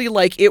 And luckily,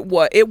 like, it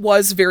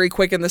was very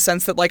quick in the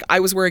sense that like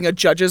I was wearing a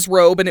judge's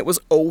robe and it was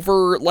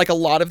over like a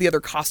lot of the other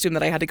costume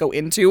that I had to go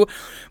into.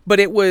 But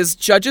it was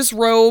judge's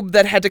robe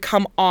that had to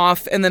come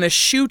off, and then a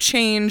shoe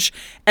change,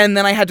 and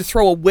then I had to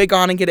throw a wig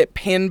on and get it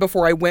pinned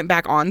before I went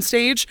back on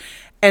stage.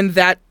 And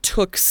that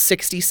took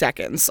 60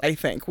 seconds, I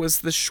think, was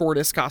the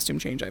shortest costume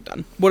change I've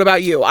done. What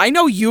about you? I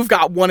know you've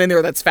got one in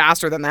there that's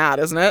faster than that,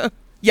 isn't it?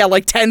 Yeah,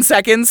 like 10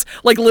 seconds,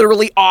 like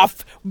literally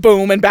off,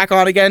 boom, and back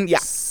on again. Yeah.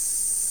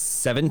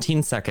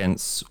 17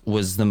 seconds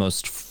was the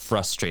most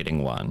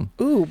frustrating one.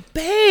 Ooh,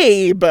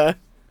 babe.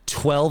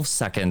 12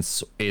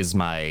 seconds is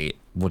my,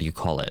 what do you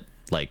call it?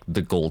 Like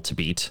the goal to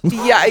beat.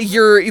 Yeah,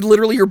 you're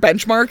literally your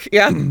benchmark.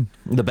 Yeah.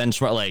 The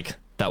benchmark, like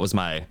that was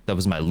my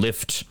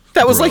lift.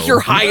 That was bro. like your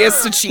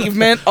highest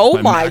achievement. Oh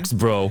my. Max,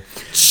 bro.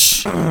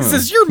 This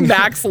is your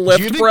max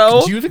lift, Do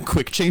bro. you have a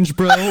quick change,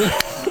 bro?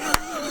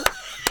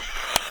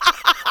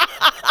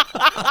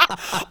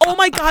 Oh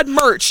my God,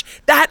 merch.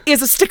 That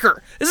is a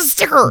sticker. This is a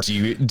sticker. Do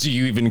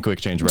you even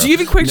quick change, bro? Do you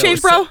even quick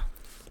change, bro?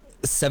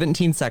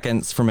 17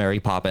 seconds for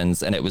Mary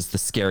Poppins, and it was the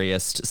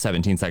scariest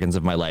 17 seconds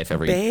of my life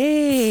every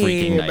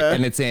freaking night.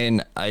 And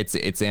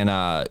it's in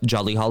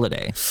Jolly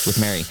Holiday with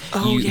Mary.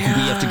 Oh, yeah.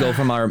 We have to go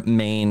from our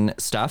main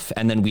stuff,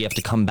 and then we have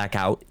to come back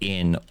out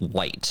in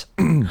white.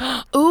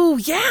 Oh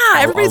yeah,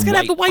 everybody's gonna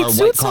have the white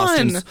suits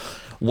on.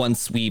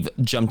 Once we've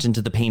jumped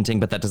into the painting,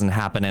 but that doesn't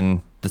happen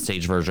in the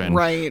stage version.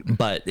 Right.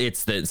 But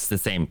it's the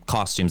same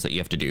costumes that you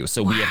have to do.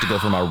 So we have to go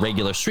from our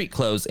regular street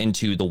clothes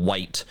into the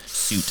white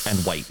suit and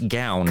white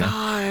gown.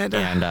 God.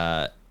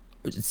 And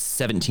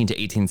 17 to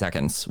 18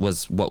 seconds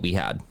was what we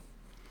had,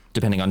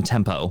 depending on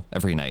tempo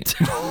every night.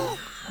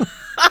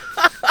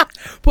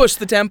 Push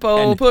the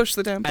tempo, push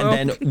the tempo.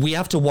 And then we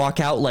have to walk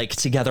out like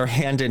together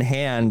hand in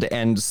hand.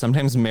 And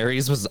sometimes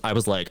I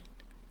was like,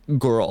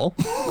 girl,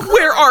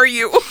 where are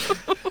you?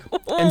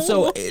 And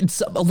so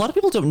it's a lot of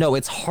people don't know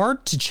it's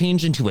hard to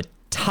change into a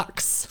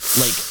tux.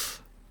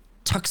 Like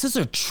tuxes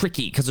are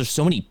tricky because there's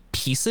so many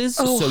pieces.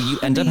 Oh, so you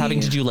end up having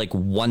to honey. do like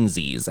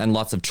onesies and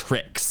lots of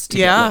tricks to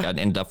Yeah. get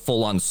like a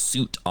full-on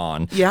suit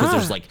on. Yeah. Because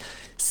there's like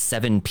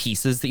 7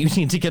 pieces that you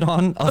need to get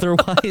on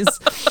otherwise.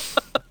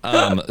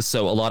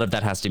 So a lot of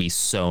that has to be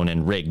sewn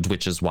and rigged,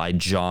 which is why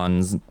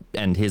John's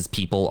and his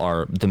people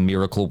are the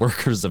miracle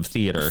workers of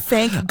theater.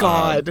 Thank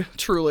God,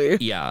 truly.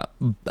 Yeah,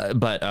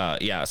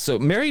 but yeah. So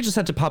Mary just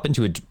had to pop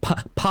into a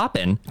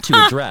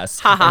dress,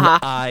 and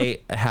I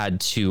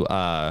had to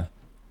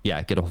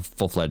get a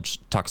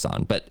full-fledged tux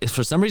on. But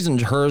for some reason,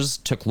 hers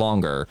took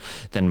longer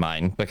than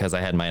mine because I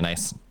had my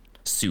nice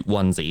suit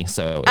onesie,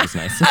 so it was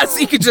nice. So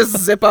you could just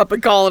zip up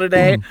and call it a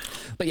day.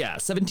 But yeah,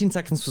 17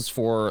 seconds was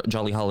for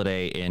Jolly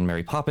Holiday in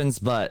Mary Poppins,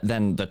 but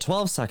then the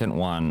 12-second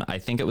one, I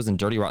think it was in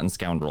Dirty Rotten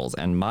Scoundrels,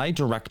 and my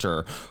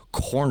director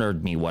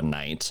cornered me one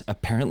night,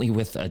 apparently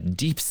with a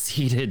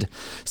deep-seated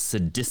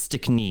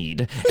sadistic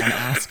need, and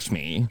asked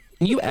me,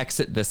 can you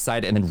exit this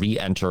side and then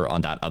re-enter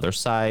on that other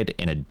side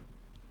in a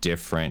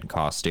different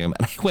costume?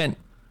 And I went,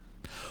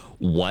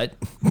 what?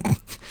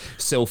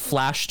 So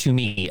flash to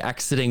me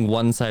exiting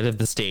one side of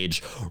the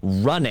stage,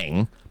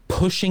 running,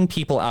 pushing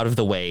people out of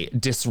the way,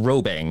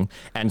 disrobing,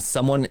 and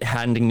someone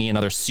handing me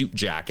another suit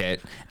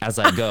jacket as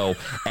I go,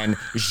 and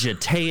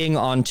jeteing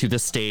onto the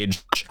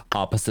stage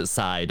opposite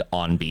side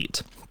on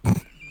beat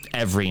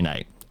every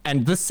night.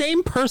 And the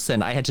same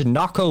person I had to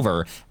knock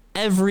over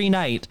every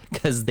night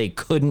because they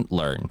couldn't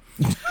learn.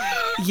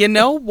 You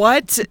know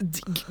what?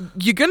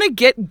 You're going to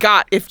get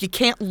got if you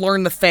can't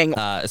learn the thing.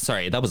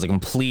 Sorry, that was a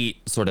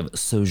complete sort of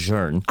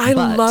sojourn. I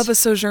but- love a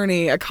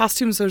sojourny, a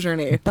costume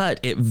sojourny.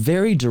 But it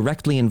very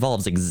directly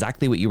involves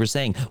exactly what you were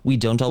saying. We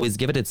don't always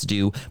give it its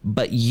due,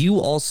 but you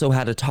also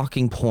had a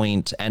talking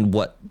point and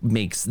what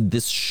makes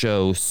this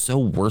show so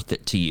worth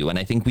it to you. And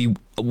I think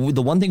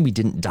the one thing we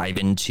didn't dive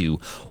into,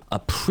 a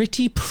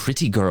pretty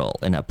girl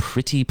in a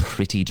pretty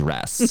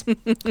dress.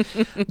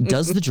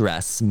 Does the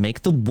dress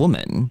make the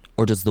woman,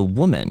 or does the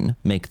woman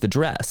make the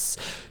dress?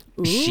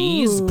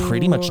 She's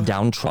pretty much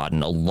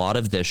downtrodden a lot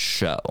of this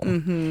show.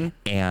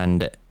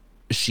 And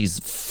she's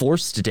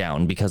forced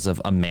down because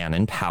of a man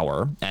in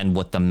power and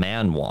what the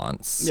man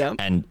wants, Yep.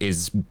 and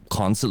is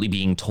constantly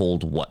being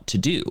told what to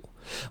do.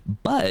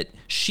 But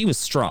she was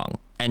strong,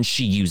 and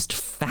she used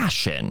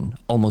fashion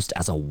almost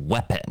as a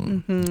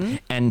weapon.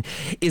 And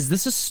is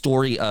this a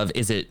story of,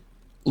 is it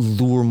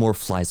lure more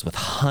flies with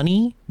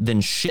honey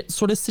than shit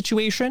sort of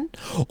situation?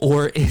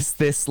 Or is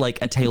this like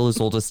a tale as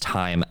old as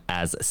time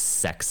as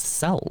sex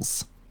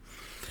sells?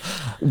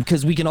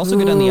 Because we can also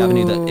go down the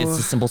avenue that it's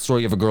a simple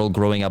story of a girl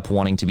growing up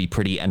wanting to be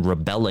pretty and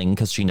rebelling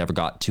because she never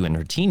got to in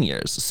her teen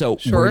years. So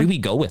where do we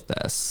go with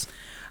this?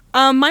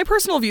 My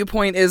personal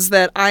viewpoint is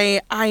that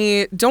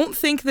I don't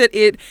think that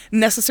it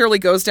necessarily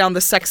goes down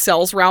the sex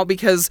sells route,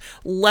 because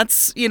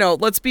let's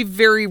be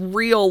very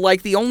real.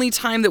 Like, the only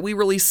time that we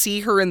really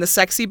see her in the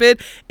sexy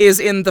bit is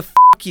in the feck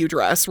you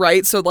dress,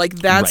 right? So like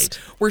that's Right.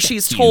 where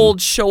she's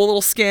told show a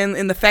little skin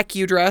in the feck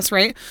you dress,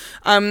 right?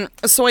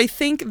 So I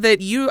think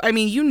that you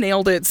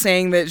nailed it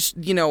saying that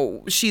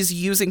she's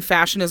using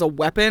fashion as a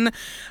weapon.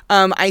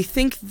 I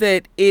think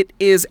that it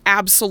is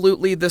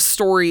absolutely the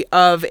story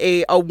of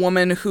a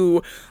woman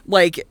who,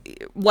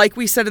 like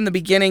we said in the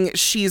beginning,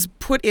 she's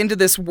put into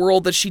this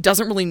world that she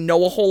doesn't really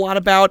know a whole lot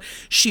about.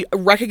 She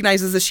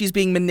recognizes that she's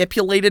being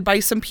manipulated by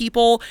some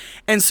people,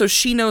 and so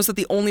she knows that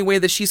the only way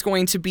that she's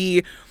going to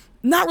be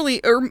not really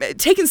or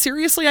taken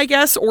seriously, I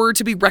guess, or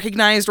to be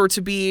recognized or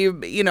to be,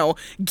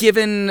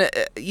 given,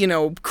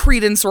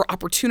 credence or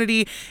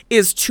opportunity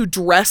is to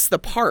dress the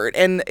part.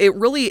 And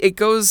it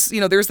goes,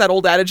 there's that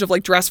old adage of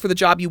like, dress for the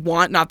job you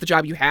want, not the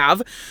job you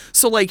have.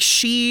 So like,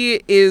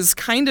 she is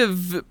kind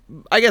of,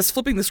 I guess,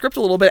 flipping the script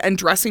a little bit and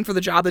dressing for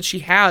the job that she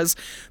has,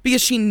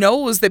 because she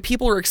knows that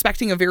people are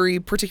expecting a very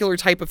particular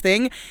type of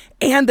thing,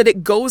 and that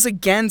it goes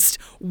against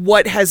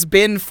what has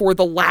been for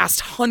the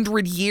last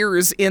 100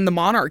 years in the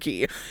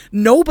monarchy.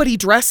 Nobody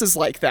dresses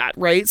like that,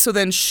 right? So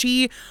then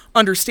she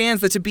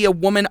understands that to be a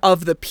woman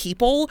of the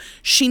people,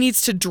 she needs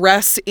to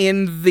dress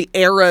in the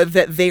era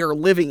that they are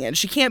living in.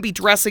 She can't be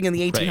dressing in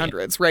the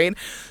 1800s, right?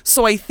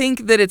 So I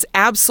think that it's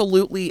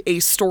absolutely a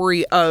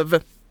story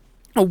of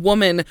a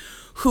woman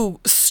who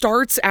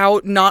starts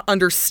out not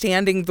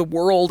understanding the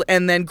world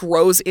and then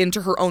grows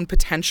into her own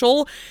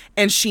potential.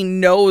 And she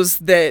knows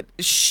that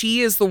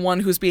she is the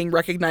one who's being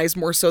recognized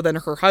more so than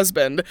her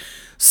husband.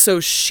 So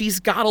she's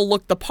got to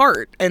look the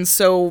part. And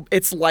so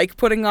it's like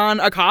putting on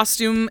a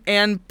costume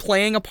and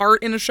playing a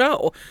part in a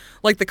show.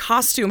 Like, the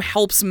costume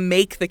helps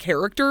make the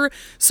character,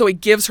 so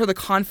it gives her the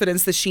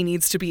confidence that she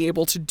needs to be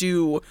able to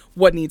do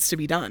what needs to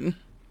be done.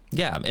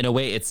 Yeah, in a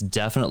way, it's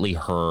definitely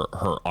her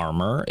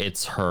armor.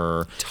 It's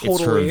her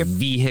Totally.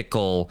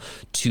 vehicle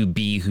to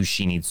be who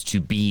she needs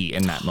to be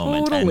in that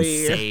moment, and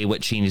Totally. say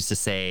what she needs to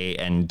say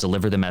and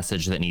deliver the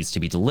message that needs to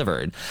be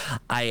delivered.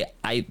 I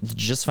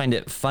just find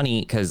it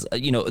funny because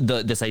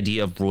this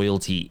idea of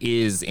royalty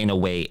is in a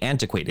way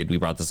antiquated. We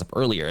brought this up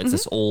earlier. It's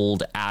this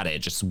old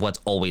adage. It's what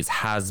always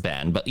has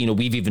been. But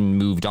we've even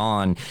moved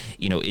on.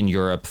 In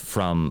Europe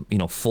from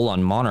full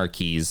on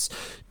monarchies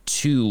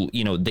to,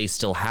 they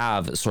still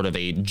have sort of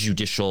a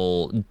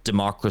judicial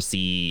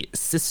democracy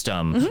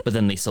system, but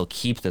then they still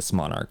keep this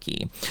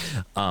monarchy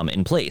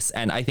in place.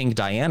 And I think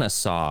Diana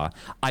saw,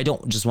 I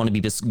don't just want to be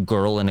this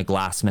girl in a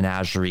glass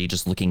menagerie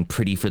just looking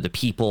pretty for the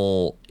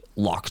people,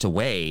 locked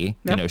away.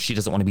 Yep. She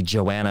doesn't want to be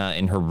Joanna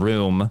in her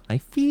room. I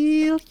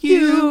feel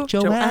you,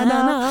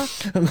 Joanna.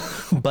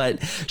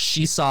 But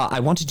she saw, I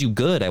want to do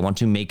good. I want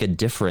to make a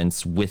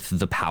difference with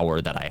the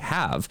power that I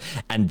have.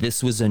 And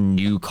this was a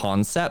new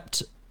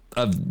concept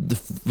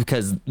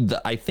because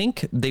I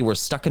think they were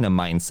stuck in a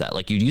mindset.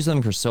 Like, you'd use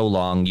them for so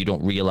long, you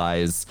don't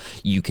realize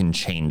you can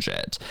change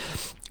it.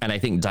 And I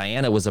think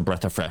Diana was a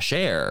breath of fresh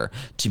air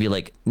to be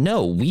like,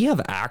 no, we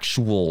have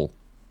actual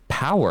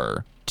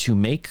power to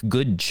make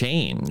good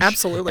change.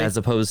 Absolutely. As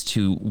opposed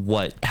to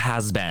what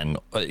has been,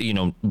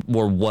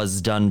 or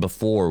was done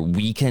before.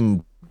 We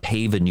can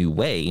pave a new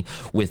way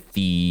with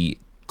the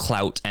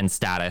clout and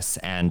status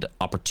and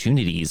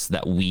opportunities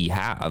that we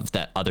have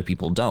that other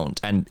people don't.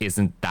 And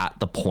isn't that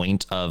the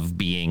point of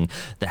being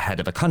the head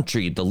of a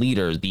country, the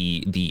leader,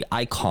 the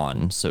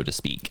icon, so to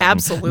speak?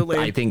 Absolutely.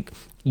 I think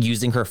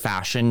using her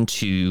fashion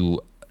to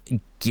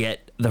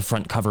get the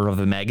front cover of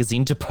a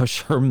magazine to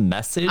push her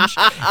message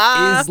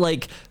is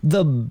like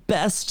the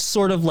best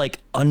sort of like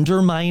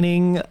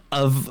undermining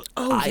of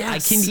I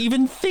can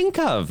even think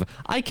of.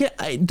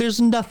 There's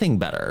nothing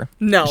better.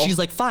 No. She's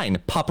like, fine,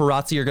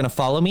 paparazzi are gonna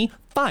follow me.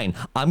 Fine,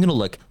 I'm gonna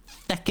look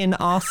feckin'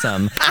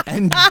 awesome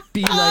and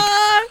be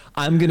like,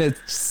 I'm gonna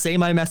say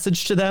my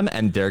message to them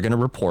and they're gonna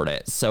report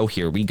it. So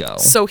here we go.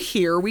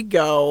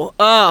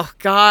 Oh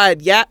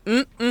God, yeah.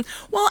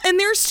 Well, and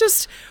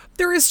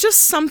there is just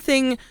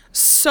something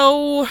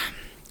so,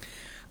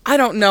 I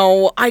don't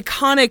know,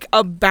 iconic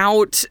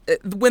about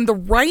when the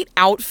right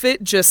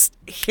outfit just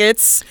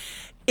hits.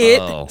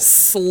 It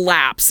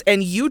slaps,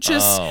 and you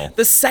just,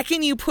 the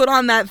second you put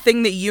on that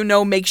thing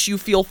that makes you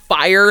feel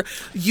fire,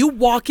 you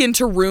walk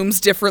into rooms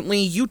differently,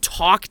 you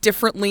talk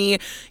differently,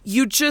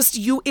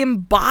 you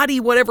embody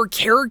whatever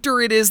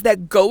character it is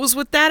that goes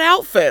with that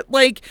outfit.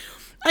 Like,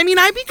 I mean,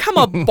 I become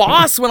a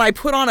boss when I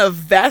put on a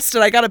vest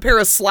and I got a pair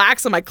of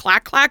slacks and my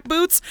clack-clack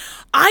boots.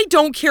 I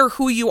don't care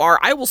who you are.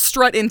 I will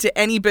strut into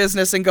any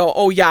business and go,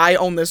 oh yeah, I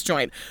own this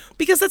joint.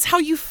 Because that's how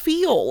you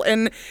feel.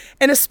 And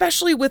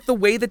especially with the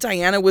way that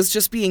Diana was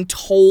just being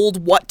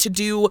told what to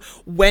do,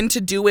 when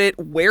to do it,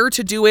 where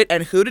to do it,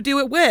 and who to do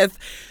it with,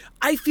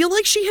 I feel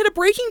like she hit a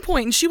breaking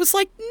point and she was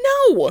like,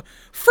 no,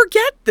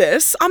 forget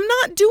this. I'm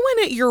not doing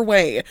it your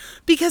way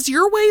because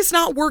your way is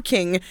not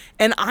working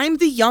and I'm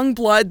the young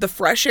blood, the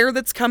fresh air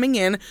that's coming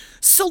in.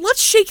 So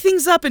let's shake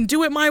things up and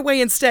do it my way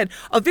instead.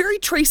 A very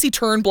Tracy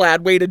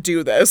Turnblad way to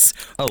do this.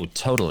 Oh,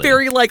 totally.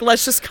 Very like,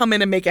 let's just come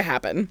in and make it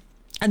happen.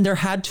 And there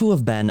had to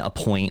have been a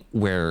point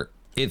where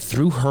it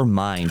through her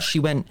mind, she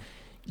went,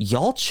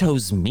 y'all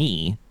chose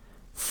me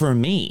for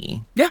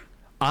me. Yeah.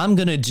 I'm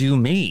going to do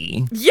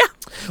me. Yeah.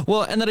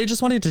 Well, and then I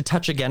just wanted to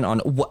touch again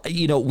on what,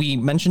 we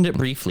mentioned it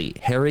briefly.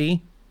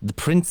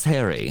 Prince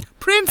Harry.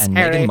 And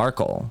Meghan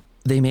Markle.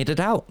 They made it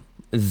out.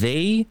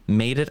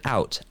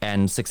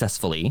 And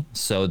successfully.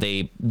 So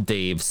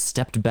they've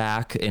stepped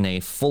back in a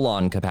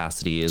full-on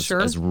capacity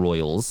as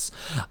royals.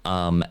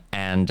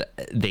 And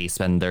they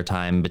spend their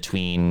time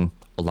between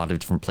a lot of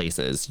different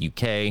places.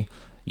 UK,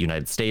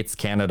 United States,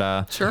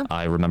 Canada. Sure.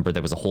 I remember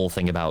there was a whole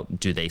thing about,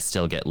 do they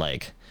still get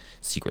like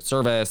Secret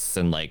Service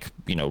and like,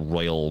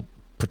 royal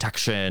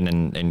protection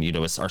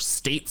and our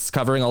states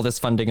covering all this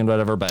funding and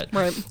whatever, but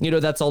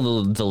that's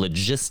all the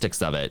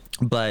logistics of it.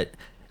 But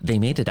they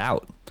made it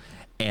out.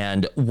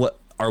 And what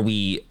are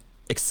we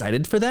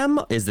excited for them?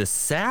 Is this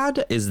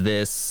sad? Is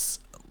this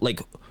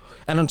like,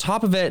 and on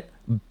top of it,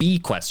 B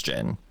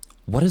question,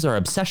 what is our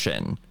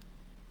obsession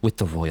with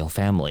the royal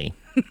family?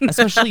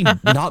 Especially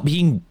not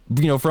being,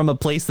 from a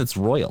place that's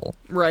royal.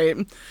 Right.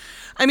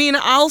 I mean,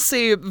 I'll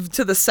say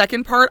to the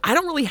second part, I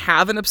don't really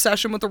have an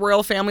obsession with the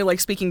royal family, like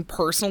speaking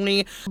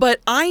personally,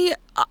 but I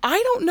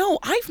don't know.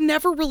 I've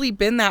never really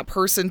been that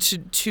person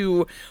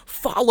to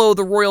follow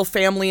the royal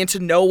family and to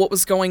know what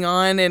was going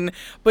on.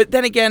 But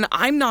then again,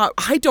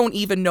 I don't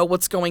even know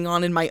what's going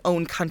on in my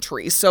own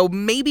country. So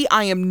maybe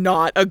I am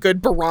not a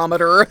good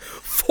barometer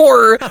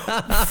for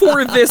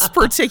this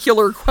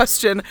particular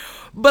question.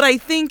 But I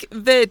think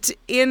that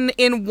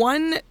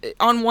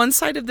on one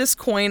side of this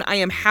coin, I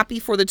am happy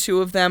for the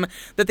two of them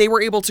that they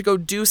were able to go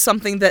do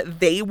something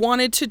that they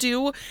wanted to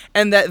do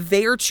and that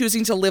they are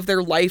choosing to live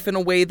their life in a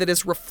way that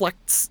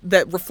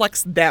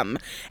reflects them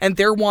and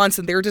their wants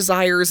and their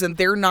desires, and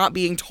they're not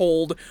being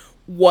told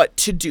what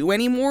to do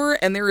anymore.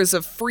 And there is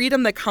a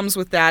freedom that comes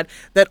with that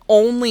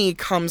only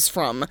comes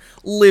from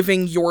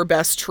living your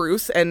best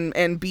truth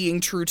and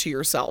being true to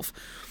yourself.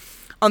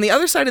 On the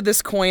other side of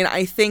this coin,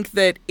 I think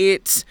that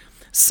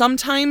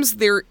sometimes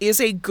there is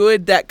a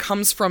good that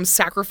comes from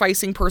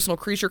sacrificing personal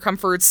creature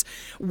comforts,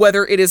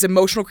 whether it is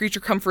emotional creature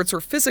comforts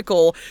or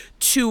physical,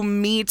 to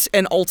meet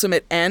an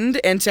ultimate end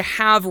and to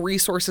have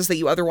resources that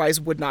you otherwise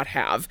would not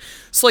have.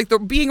 So like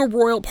being a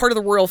royal part of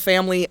the royal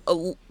family,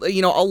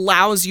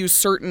 allows you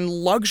certain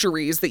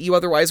luxuries that you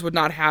otherwise would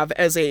not have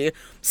as a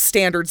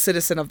standard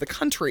citizen of the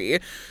country.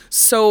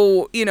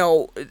 So,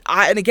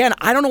 I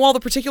don't know all the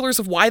particulars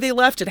of why they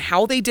left and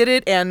how they did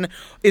it, and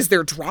is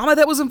there drama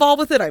that was involved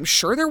with it? I'm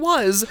sure there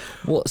was.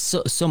 Well,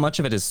 so much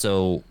of it is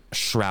so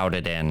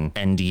shrouded in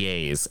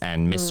NDAs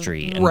and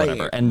mystery and Right,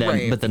 whatever. And then,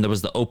 right. but then there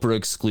was the Oprah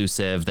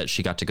exclusive that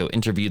she got to go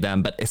interview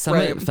them. But some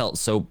of Right. it felt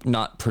so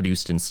not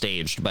produced and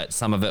staged, but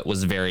some of it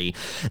was very,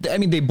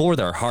 they bore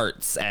their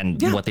hearts and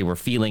what they were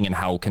feeling and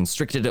how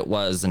constricted it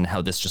was and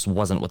how this just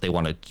wasn't what they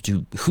wanted to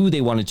do, who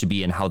they wanted to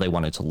be and how they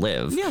wanted to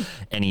live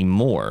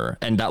anymore.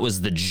 And that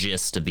was the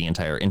gist of the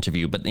entire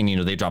interview. But then,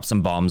 they dropped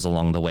some bombs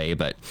along the way,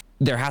 but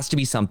there has to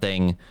be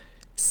something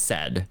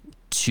said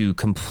to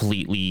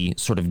completely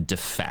sort of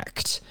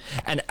defect,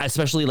 and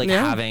especially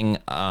having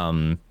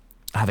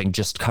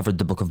just covered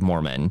the Book of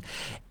Mormon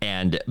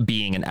and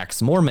being an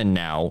ex-Mormon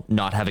now,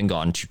 not having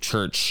gone to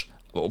church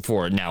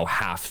for now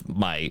half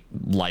my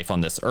life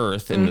on this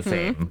earth in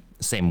the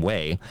same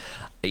way,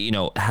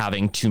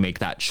 having to make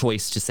that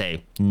choice to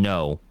say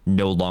no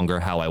longer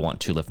how I want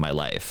to live my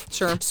life.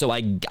 Sure. So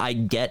I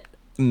get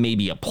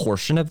maybe a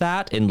portion of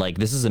that, and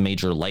this is a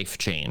major life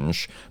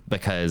change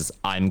because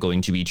I'm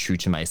going to be true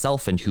to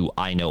myself and who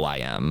I know I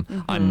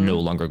am. I'm no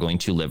longer going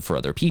to live for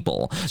other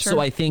people. So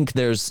I think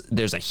there's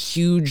a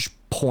huge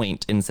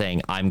point in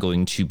saying I'm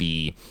going to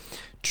be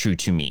true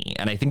to me,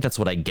 and I think that's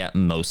what I get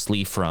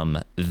mostly from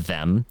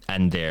them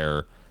and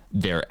their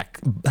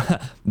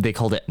they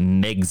called it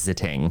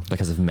Mexiting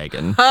because of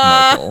Meghan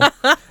Markle.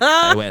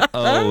 I went,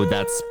 oh,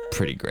 that's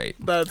pretty great.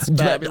 That's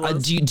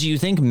fabulous. Do you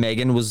think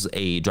Meghan was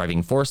a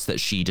driving force, that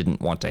she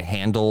didn't want to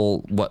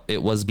handle what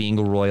it was being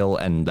a royal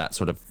and that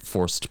sort of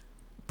forced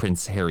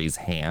Prince Harry's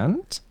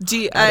hand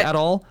at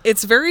all?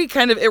 It's very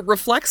it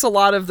reflects a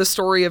lot of the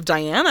story of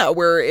Diana,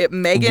 where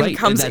Meghan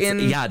comes in.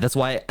 Yeah, that's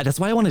why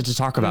I wanted to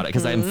talk about it,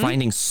 because I'm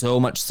finding so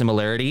much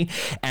similarity.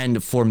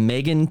 And for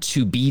Meghan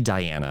to be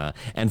Diana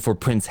and for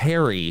Prince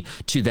Harry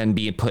to then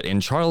be put in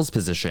Charles'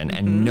 position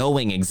and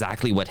knowing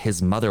exactly what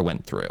his mother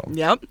went through.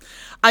 Yep.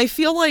 I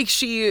feel like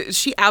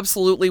she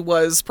absolutely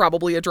was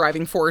probably a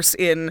driving force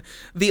in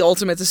the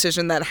ultimate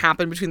decision that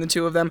happened between the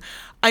two of them.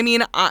 I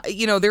mean,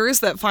 there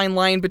is that fine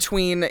line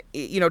between,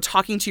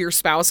 talking to your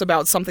spouse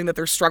about something that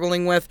they're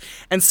struggling with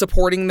and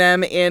supporting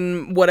them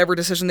in whatever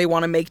decision they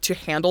want to make to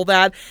handle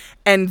that,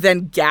 and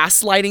then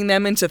gaslighting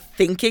them into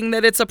thinking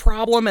that it's a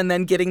problem and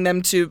then getting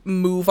them to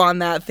move on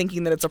that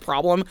thinking that it's a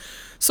problem.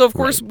 So, of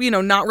course,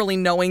 not really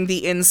knowing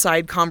the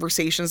inside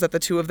conversations that the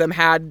two of them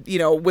had,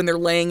 when they're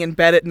laying in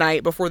bed at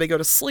night before they go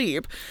to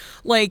sleep.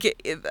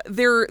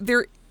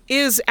 There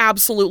is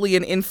absolutely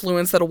an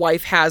influence that a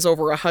wife has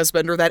over a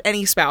husband, or that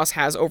any spouse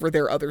has over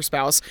their other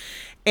spouse.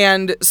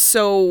 And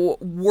so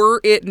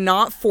were it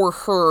not for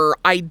her,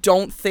 I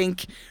don't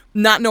think,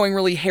 not knowing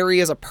really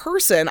Harry as a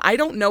person, I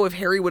don't know if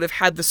Harry would have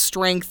had the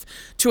strength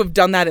to have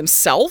done that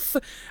himself.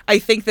 I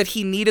think that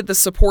he needed the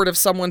support of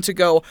someone to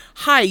go,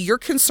 hi, your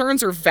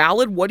concerns are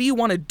valid. What do you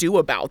want to do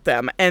about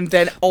them? And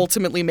then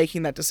ultimately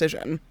making that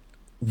decision.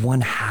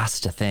 One has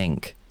to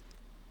think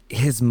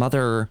his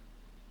mother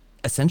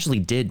essentially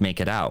did make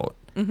it out,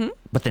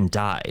 but then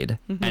died.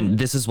 And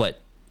this is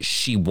what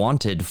she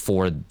wanted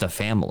for the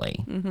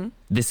family.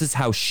 This is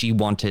how she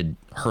wanted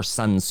her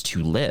sons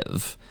to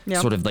live.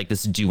 Sort of like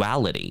this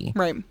duality,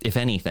 right? If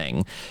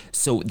anything.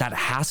 So that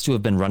has to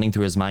have been running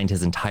through his mind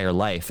his entire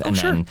life, and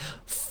then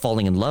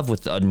falling in love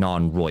with a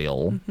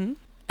non-royal,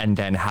 and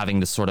then having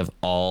this sort of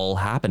all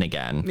happen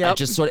again. Yep. It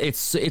just sort of,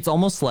 it's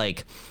almost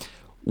like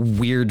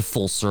weird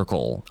full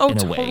circle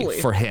in a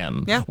way for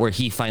him, where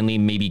he finally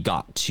maybe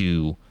got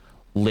to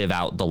live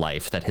out the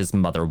life that his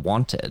mother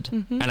wanted.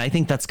 And I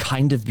think that's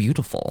kind of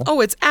beautiful.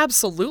 Oh, it's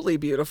absolutely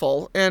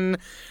beautiful. And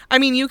I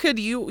mean,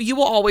 you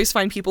will always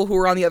find people who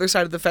are on the other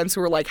side of the fence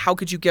who are like, how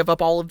could you give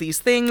up all of these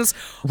things,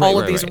 all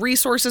of these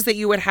resources that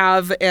you would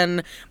have?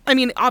 And I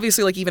mean,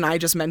 obviously, like even I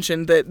just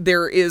mentioned that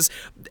there is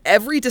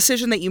every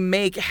decision that you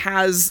make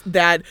has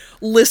that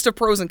list of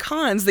pros and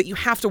cons that you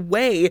have to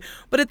weigh.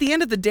 But at the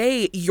end of the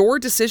day, your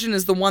decision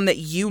is the one that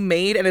you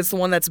made, and it's the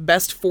one that's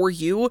best for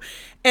you.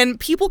 And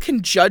people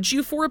can judge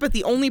you for it, but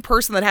the only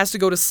person that has to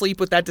go to sleep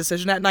with that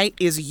decision at night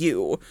is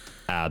you.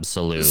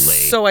 Absolutely.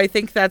 So I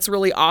think that's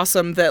really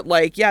awesome that,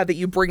 like, yeah, that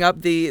you bring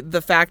up the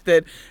fact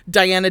that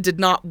Diana did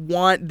not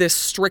want this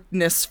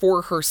strictness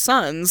for her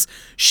sons.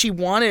 She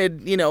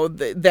wanted,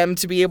 them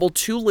to be able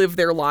to live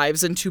their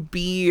lives and to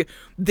be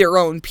their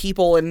own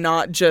people and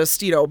not just,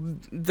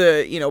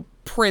 the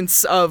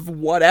prince of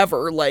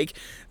whatever. Like,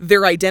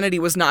 their identity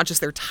was not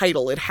just their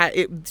title.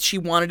 She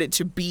wanted it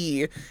to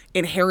be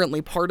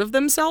inherently part of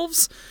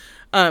themselves.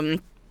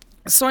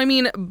 So, I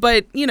mean,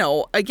 but,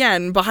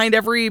 again, behind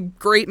every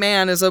great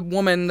man is a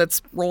woman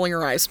that's rolling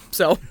her eyes.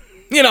 So,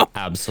 you know.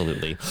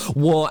 Absolutely.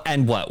 Well,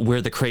 and what?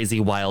 We're the crazy,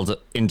 wild,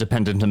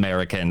 independent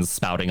Americans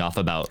spouting off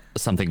about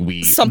something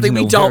we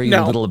know don't very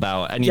know. little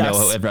about, and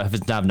Yes.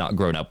 have not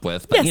grown up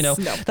with. But Yes,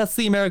 no. that's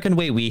the American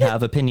way. We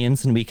have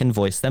opinions and we can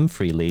voice them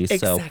freely.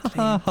 Exactly. So,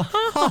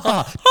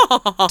 ta.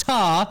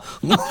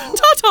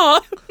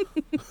 Ta-ta.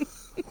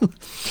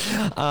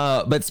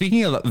 But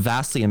speaking of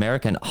vastly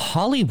American,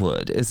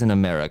 Hollywood is in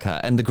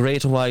America and the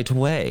Great White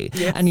Way.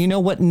 Yes. And you know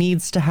what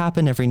needs to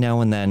happen every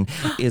now and then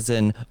is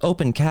an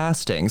open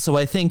casting. So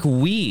I think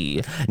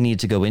we need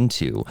to go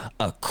into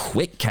a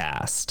quick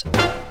cast.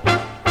 God,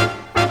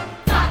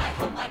 I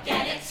hope I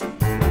get it.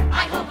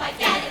 I hope I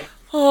get it.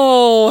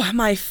 Oh,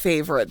 my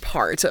favorite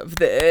part of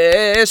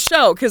this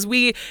show, because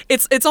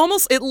it's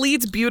almost, it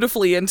leads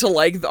beautifully into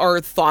like our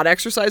thought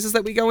exercises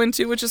that we go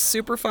into, which is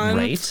super fun.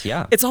 Right,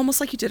 yeah. It's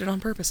almost like you did it on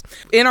purpose.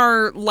 In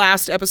our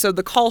last episode,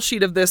 the call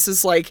sheet of this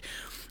is like,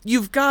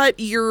 you've got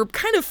your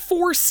kind of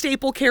 4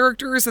 staple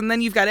characters, and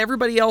then you've got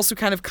everybody else who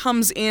kind of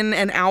comes in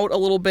and out a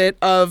little bit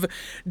of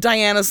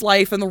Diana's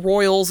life and the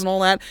royals and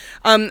all that.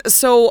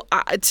 So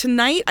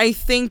tonight, I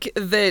think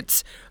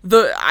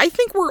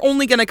we're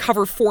only going to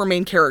cover 4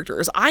 main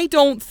characters. I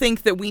don't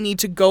think that we need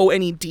to go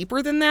any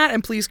deeper than that,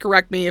 and please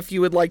correct me if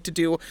you would like to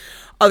do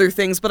other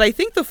things. But I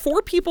think the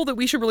 4 people that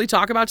we should really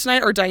talk about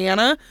tonight are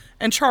Diana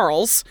and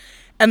Charles,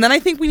 and then I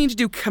think we need to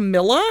do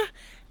Camilla,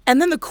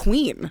 and then the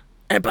Queen.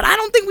 But I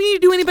don't think we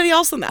need to do anybody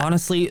else than that.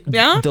 Honestly,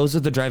 Yeah? those are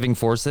the driving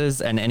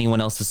forces, and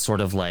anyone else is sort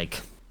of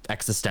like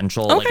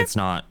existential. Okay. Like it's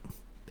not.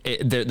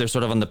 They're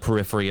sort of on the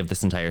periphery of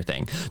this entire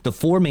thing. The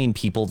 4 main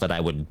people that I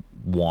would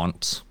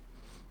want,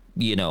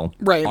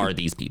 Right. are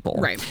these people.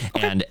 Right.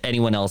 Okay. And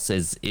anyone else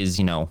is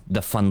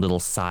the fun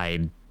little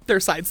side. They're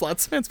side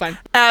sluts. It's fine.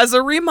 As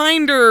a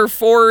reminder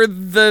for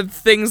the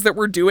things that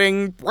we're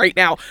doing right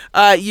now,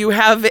 you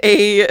have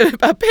a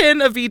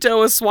pin, a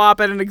veto, a swap,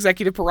 and an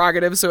executive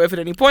prerogative. So if at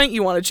any point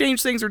you want to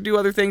change things or do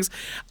other things,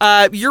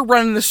 you're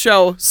running the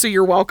show, so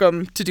you're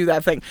welcome to do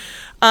that thing.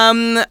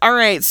 All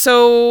right,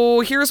 so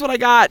here's what I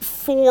got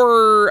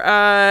for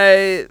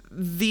 4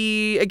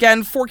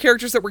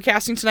 characters that we're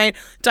casting tonight: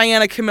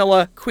 Diana,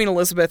 Camilla, Queen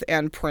Elizabeth,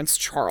 and Prince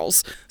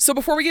Charles. So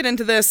before we get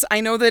into this,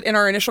 I know that in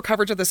our initial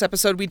coverage of this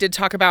episode, we did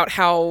talk about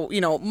how,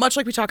 much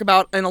like we talk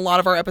about in a lot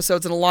of our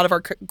episodes and a lot of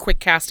our quick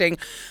casting,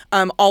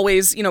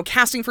 always,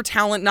 casting for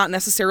talent, not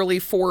necessarily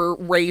for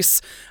race.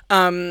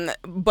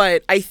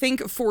 But I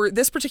think for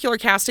this particular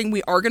casting,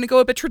 we are going to go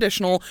a bit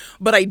traditional,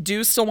 but I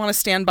do still want to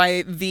stand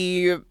by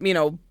the,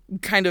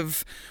 kind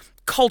of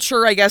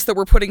culture, I guess, that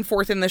we're putting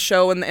forth in the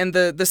show and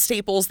the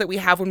staples that we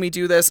have when we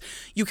do this.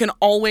 You can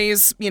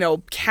always,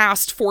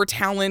 cast for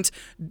talent.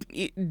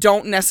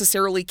 Don't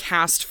necessarily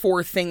cast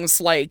for things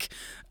like,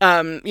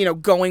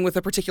 going with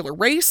a particular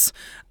race.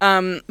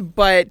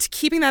 But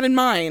keeping that in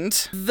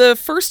mind, the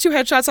first 2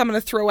 headshots I'm going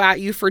to throw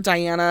at you for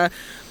Diana,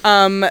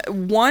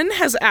 one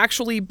has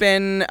actually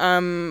been,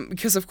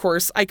 because of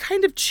course I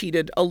kind of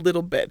cheated a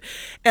little bit,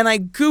 and I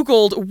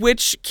Googled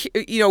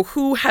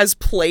who has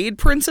played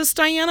Princess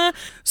Diana.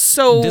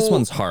 So This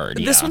one's hard.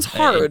 This yeah. one's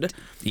hard.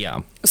 Yeah.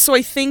 So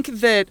I think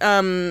that,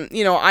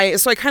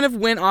 I kind of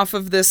went off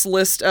of this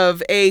list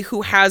of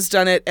who has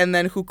done it and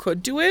then who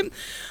could do it.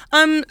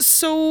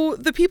 So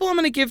the people I'm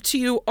going to give to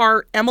you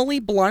are Emily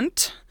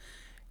Blunt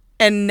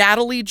and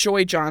Natalie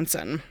Joy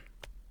Johnson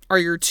are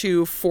your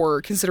 2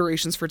 for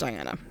considerations for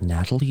Diana.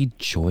 Natalie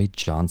Joy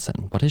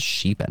Johnson. What has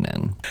she been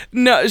in?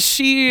 No,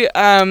 she,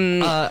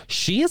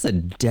 She is a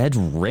dead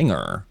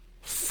ringer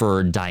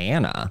for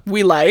Diana.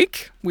 we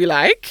like.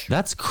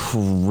 That's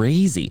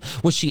crazy.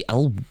 Was she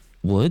Elle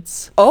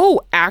Woods?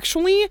 Oh,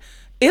 actually,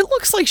 it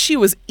looks like she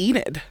was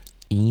Enid.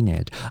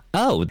 Enid.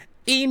 Oh,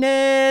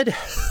 Enid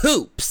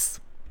Hoops.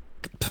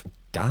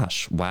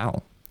 Gosh,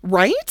 wow.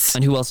 Right?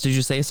 And who else did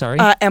you say? Sorry.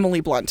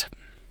 Emily Blunt.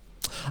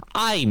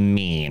 I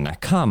mean,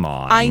 come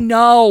on. I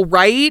know,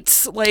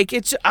 right? Like,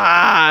 it's,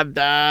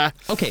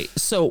 Okay,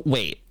 so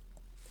wait.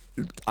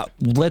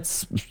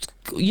 Let's,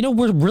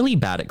 we're really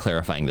bad at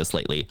clarifying this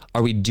lately.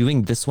 Are we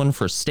doing this one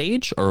for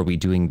stage or are we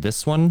doing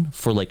this one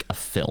for like a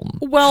film?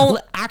 Well,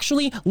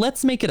 actually,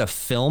 let's make it a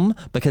film,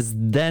 because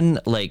then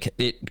like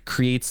it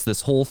creates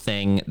this whole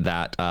thing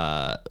that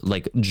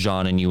like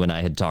John and you and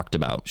I had talked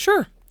about.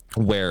 Sure.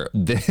 Where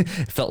it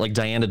felt like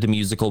Diana the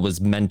Musical was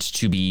meant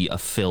to be a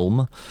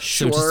film,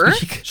 so Sure, to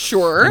speak.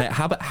 sure. And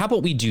how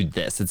about we do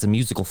this? It's a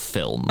musical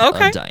film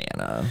Okay. of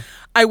Diana.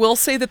 I will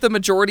say that the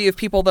majority of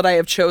people that I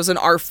have chosen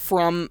are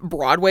from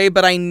Broadway,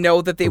 but I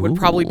know that they would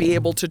probably be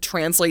able to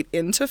translate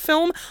into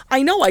film.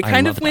 I know I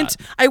kind of love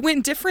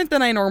went different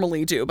than I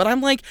normally do, but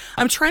I'm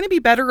trying to be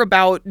better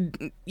about,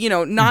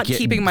 not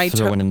keeping my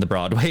throwing in the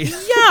Broadway. Yeah,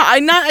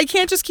 I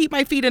can't just keep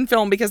my feet in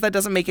film, because that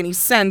doesn't make any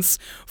sense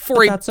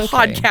for a that's okay.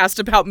 podcast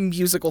about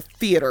musical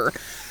theater.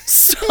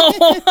 So,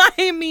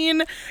 I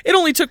mean, it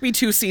only took me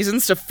 2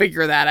 seasons to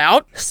figure that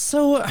out.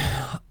 So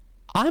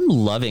I'm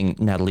loving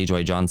Natalie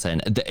Joy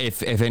Johnson.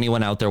 If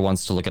anyone out there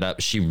wants to look it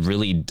up, she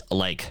really,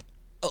 like,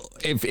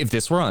 if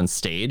this were on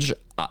stage,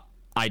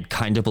 I'd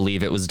kind of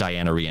believe it was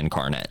Diana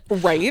reincarnate.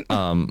 Right.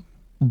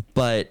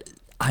 But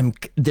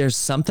There's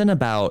something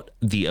about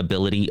the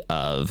ability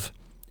of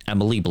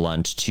Emily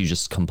Blunt to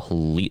just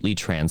completely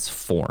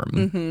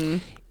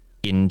transform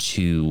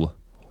into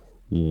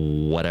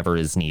whatever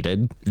is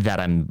needed that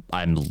I'm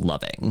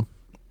loving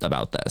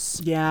about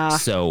this. Yeah.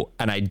 So,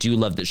 and I do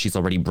love that she's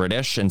already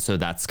British, and so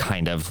that's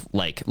kind of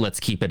like let's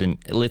keep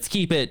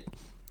it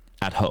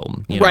at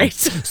home, you know? Right.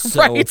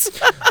 So, Right.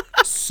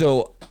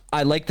 So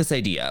I like this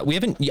idea.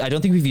 I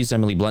don't think we've used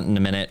Emily Blunt in a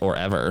minute or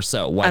ever.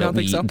 So why don't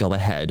we go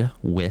ahead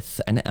with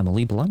an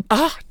Emily Blunt?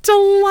 Ah,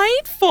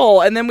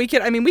 delightful. And then we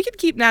could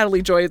keep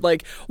Natalie Joy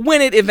like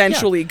when it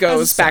eventually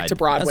goes back to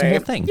Broadway. As a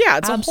whole thing. Yeah,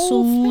 it's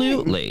absolutely. A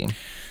whole thing.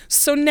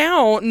 So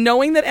now,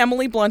 knowing that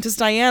Emily Blunt is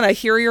Diana,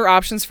 here are your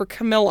options for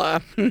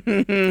Camilla.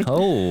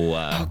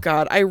 Oh,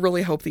 God. I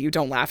really hope that you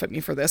don't laugh at me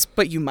for this,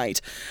 but you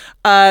might.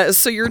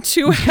 So your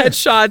two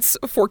headshots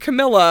for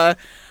Camilla,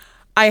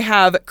 I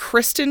have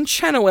Kristen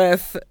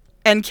Chenoweth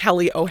and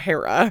Kelly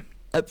O'Hara.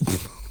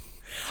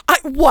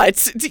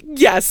 What?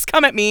 Yes,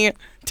 come at me.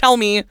 Tell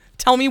me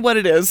what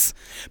it is.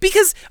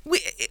 Because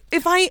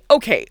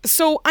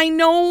so I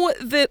know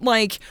that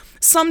like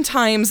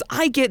sometimes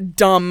I get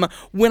dumb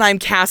when I'm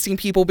casting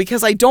people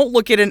because I don't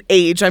look at an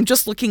age, I'm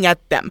just looking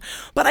at them.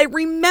 But I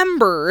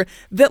remember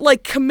that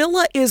like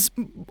Camilla is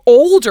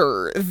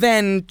older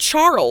than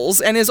Charles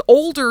and is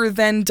older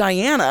than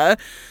Diana.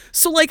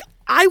 So like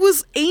I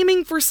was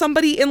aiming for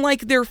somebody in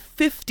like their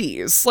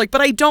 50s, like,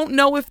 but I don't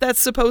know if that's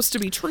supposed to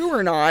be true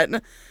or not.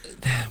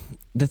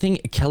 The thing,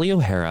 Kelly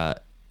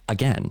O'Hara,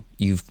 again,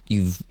 you've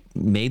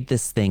made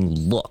this thing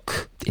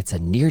look. It's a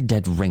near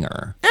dead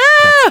ringer.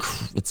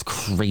 It's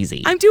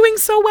crazy. I'm doing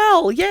so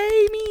well.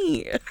 Yay,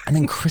 me. And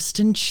then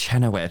Kristen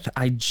Chenoweth,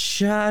 I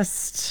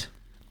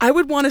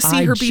would want to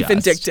see her be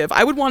vindictive.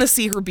 I would want to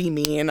see her be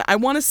mean. I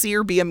want to see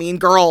her be a mean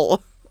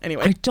girl.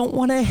 Anyway. I don't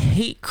want to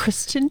hate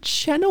Kristen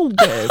Chenoweth.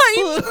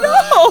 I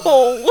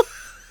know.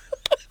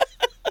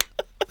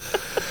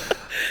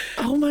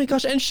 Oh my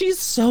gosh, and she's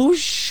so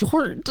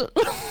short.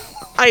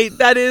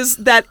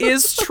 That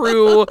is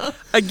true.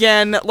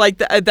 Again, like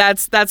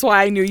that's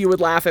why I knew you would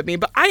laugh at me.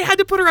 But I had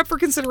to put her up for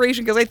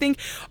consideration because I think,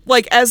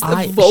 like,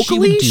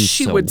 vocally,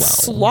 she would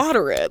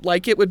slaughter it.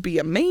 Like, it would be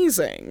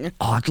amazing.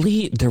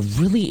 Oddly, there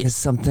really is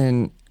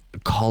something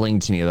calling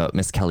to me about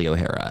Miss Kelly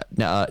O'Hara.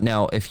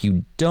 Now, if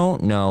you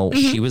don't know,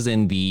 she was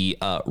in the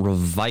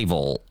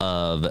revival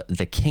of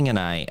The King and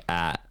I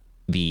at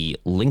the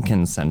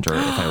Lincoln Center,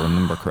 if I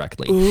remember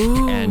correctly.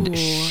 Ooh. And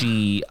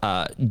she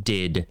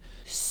did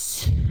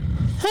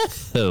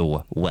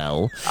so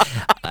well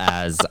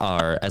as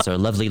our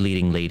lovely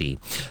leading lady.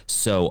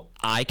 So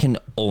I can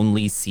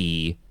only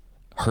see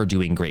her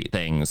doing great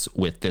things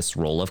with this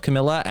role of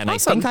Camilla, and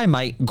Awesome. I think I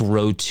might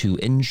grow to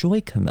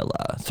enjoy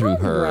Camilla through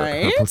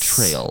her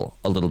portrayal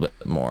a little bit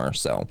more.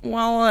 So,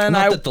 well, and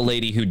not that the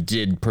lady who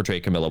did portray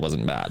Camilla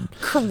wasn't bad.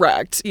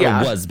 Correct.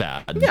 Yeah, or was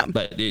bad. Yeah,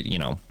 but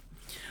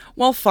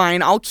Well,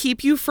 fine. I'll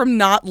keep you from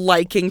not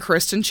liking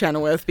Kristen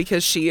Chenoweth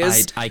because she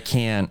is. I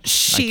can't.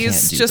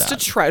 She's just a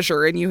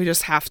treasure, and you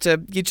just have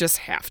to.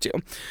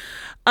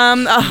 You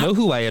know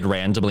who I had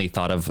randomly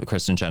thought of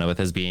Kristen Chenoweth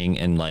as being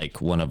in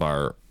like one of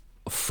our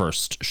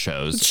first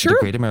shows, sure. The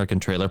Great American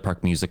Trailer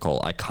Park Musical.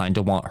 I kind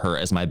of want her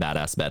as my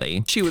badass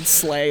Betty. She would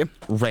slay.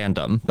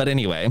 Random, but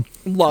anyway,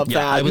 love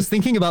that. I was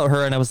thinking about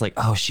her, and I was like,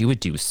 oh, she would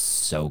do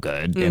so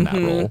good in that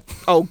role.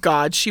 Oh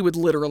God, she would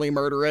literally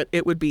murder it.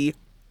 It would be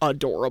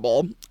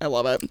adorable. I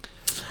love it.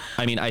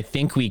 I mean, I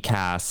think we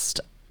cast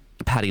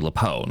Patti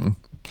LuPone.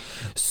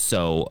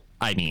 So,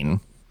 I mean.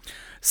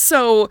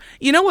 So,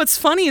 you know what's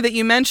funny that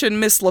you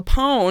mentioned Miss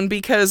LuPone,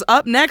 because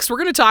up next we're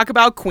going to talk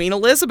about Queen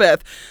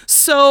Elizabeth.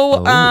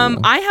 So,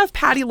 I have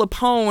Patti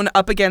LuPone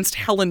up against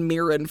Helen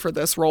Mirren for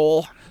this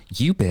role.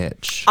 You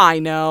bitch. I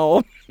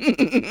know.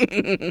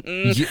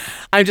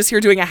 I'm just here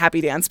doing a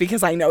happy dance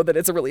because I know that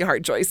it's a really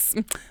hard choice.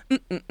 You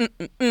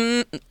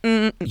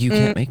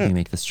can't make me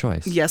make this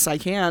choice. Yes, I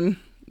can.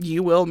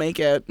 You will make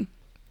it.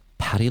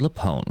 Patti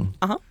LuPone.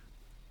 Uh-huh.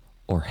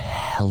 Or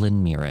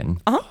Helen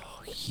Mirren. Uh-huh.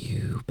 Oh,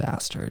 you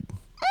bastard.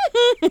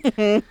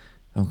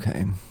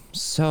 Okay.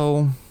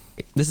 So,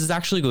 this is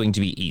actually going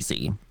to be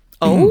easy.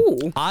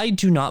 Oh. I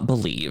do not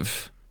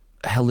believe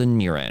Helen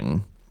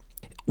Mirren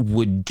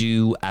would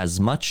do as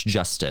much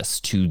justice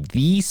to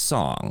the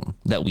song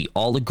that we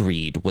all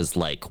agreed was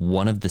like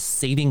one of the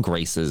saving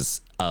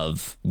graces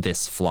of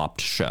this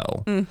flopped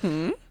show,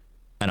 An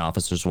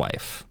Officer's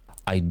Wife.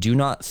 I do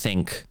not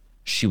think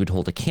she would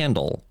hold a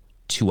candle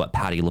to what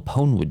Patti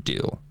LuPone would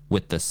do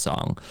with this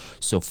song.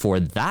 So for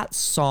that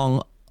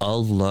song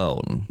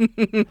alone,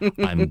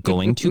 I'm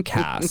going to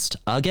cast,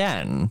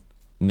 again,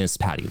 Miss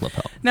Patti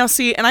LuPone. Now,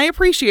 see, and I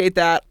appreciate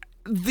that.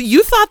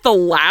 You thought the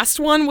last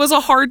one was a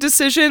hard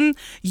decision.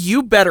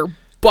 You better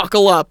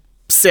buckle up,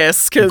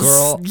 sis, because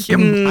Girl,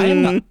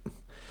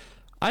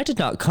 I did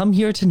not come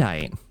here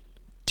tonight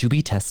to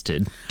be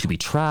tested, to be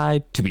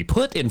tried, to be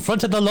put in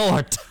front of the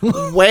Lord.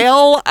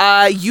 Well,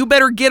 you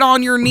better get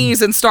on your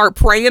knees and start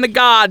praying to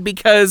God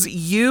because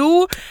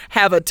you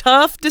have a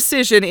tough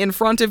decision in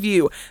front of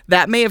you.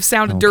 That may have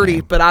sounded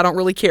dirty, but I don't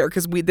really care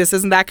because this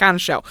isn't that kind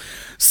of show.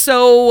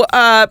 So,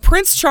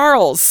 Prince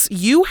Charles,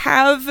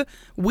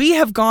 we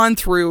have gone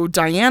through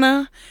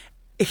Diana,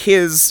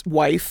 his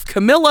wife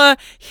Camilla,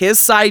 his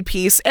side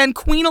piece, and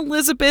Queen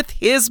Elizabeth,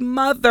 his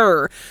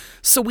mother.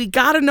 So we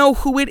got to know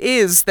who it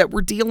is that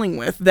we're dealing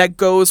with that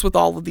goes with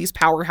all of these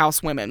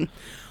powerhouse women.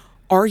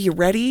 Are you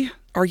ready?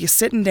 Are you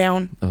sitting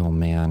down? Oh,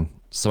 man.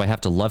 So I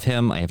have to love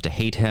him. I have to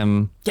hate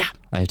him. Yeah.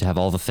 I have to have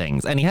all the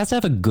things. And he has to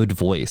have a good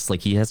voice.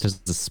 Like, he has to have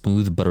a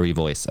smooth, buttery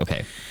voice.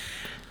 Okay.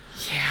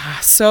 Yeah.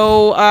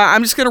 So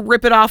I'm just going to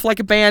rip it off like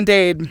a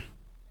Band-Aid.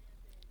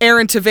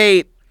 Aaron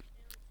Tveit,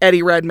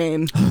 Eddie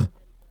Redmayne.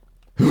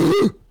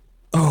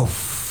 Oh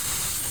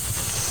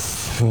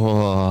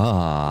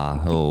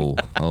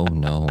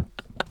no.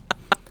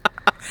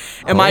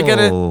 Am I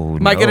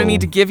gonna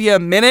need to give you a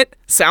minute?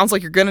 Sounds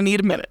like you're gonna need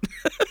a minute.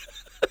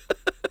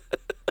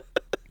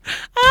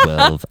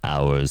 12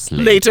 hours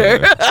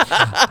later.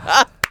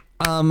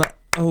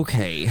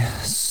 Okay.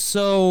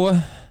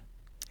 So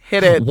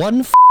Hit it.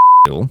 one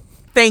you,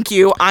 Thank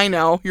you. I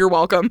know. You're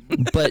welcome.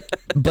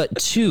 but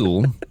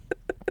two.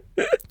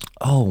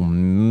 Oh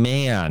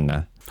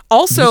man.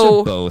 Also,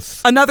 These are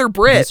both another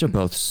Brit. These are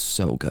both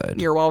so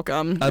good. You're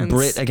welcome. A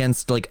Brit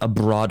against like a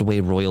Broadway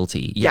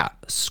royalty. Yeah.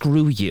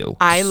 Screw you.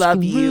 I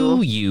love you.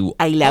 Screw you.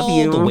 I love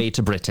all you. the way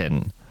to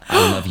Britain.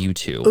 I love you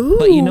too. Ooh,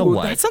 but you know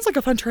what? That sounds like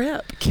a fun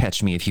trip.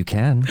 Catch me if you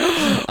can.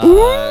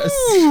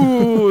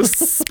 Ooh,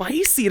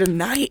 spicy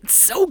tonight.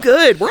 So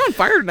good. We're on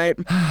fire tonight.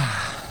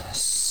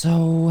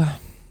 So,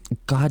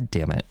 God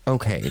damn it.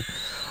 Okay.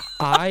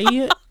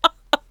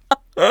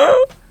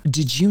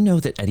 Did you know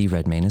that Eddie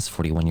Redmayne is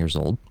 41 years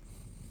old?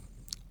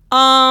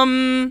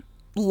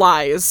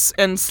 Lies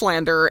and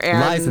slander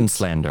and Lies and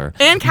slander.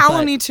 and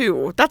calumny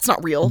too. That's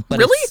not real. But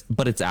Really?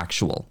 But it's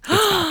actual.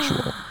 It's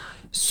actual.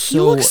 He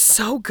looks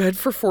so good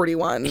for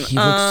 41. He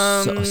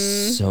looks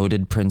so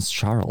did Prince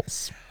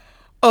Charles.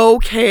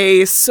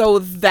 Okay, so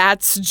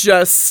that's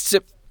just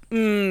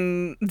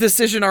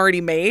decision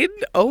already made?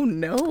 Oh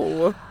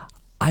no.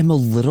 I'm a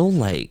little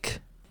like,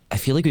 I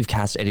feel like we've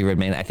cast Eddie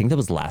Redmayne. I think that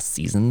was last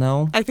season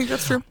though. I think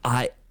that's true.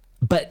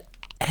 But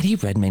Eddie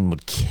Redmayne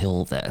would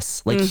kill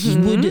this. Like he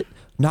would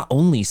not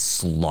only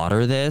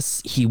slaughter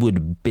this, he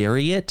would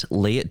bury it,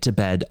 lay it to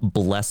bed,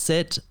 bless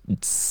it,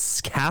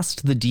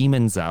 cast the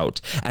demons out,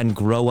 and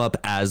grow up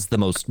as the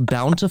most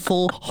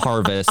bountiful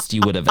harvest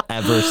you would have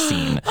ever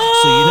seen.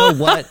 So you know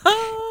what?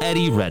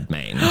 Eddie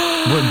Redmayne.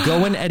 We're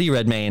going Eddie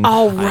Redmayne.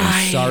 All right.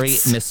 I'm sorry,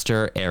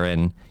 Mr.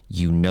 Aaron.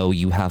 You know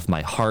you have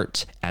my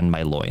heart and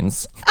my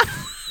loins.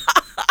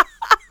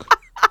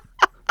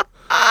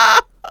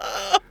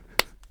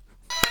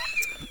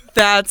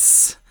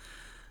 That's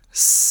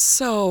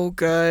so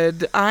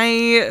good.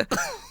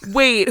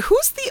 Wait,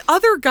 who's the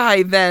other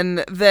guy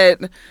then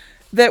that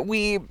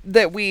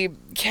we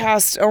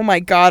cast? Oh my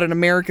God, an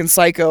American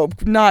Psycho,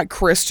 not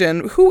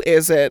Christian. Who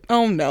is it?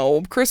 Oh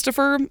no,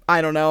 Christopher?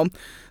 I don't know.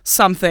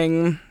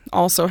 Something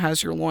also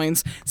has your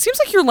loins. Seems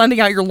like you're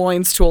lending out your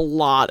loins to a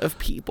lot of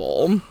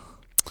people.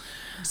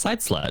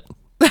 Side slut.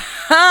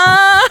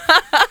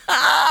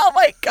 Oh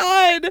my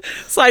God.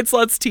 Side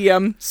sluts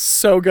TM.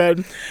 So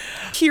good.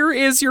 Here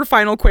is your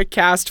final quick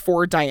cast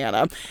for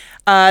Diana.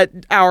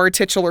 Our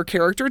titular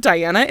character,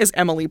 Diana, is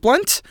Emily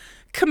Blunt.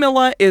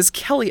 Camilla is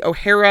Kelly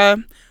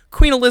O'Hara.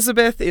 Queen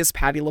Elizabeth is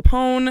Patti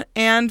LuPone.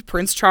 And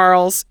Prince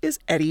Charles is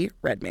Eddie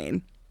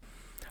Redmayne.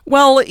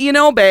 Well, you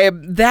know,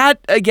 babe, that,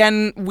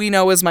 again, we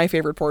know is my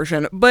favorite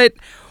portion. But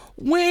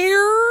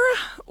where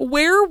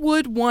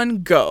would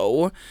one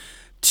go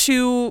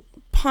to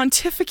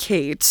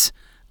pontificate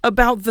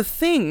about the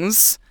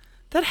things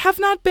that have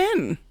not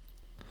been?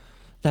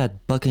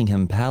 That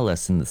Buckingham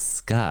Palace in the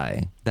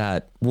sky,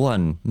 that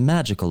one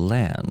magical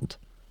land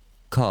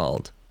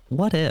called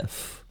What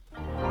If?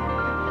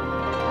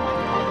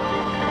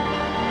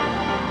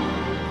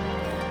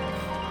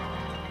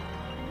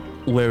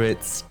 Where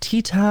it's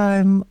tea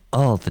time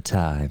all the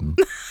time.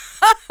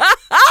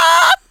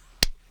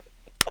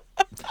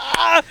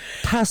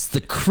 Pass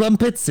the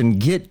crumpets and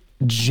get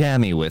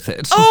jammy with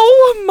it.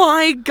 Oh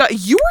my God.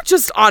 You are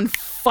just on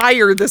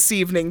fire this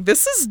evening.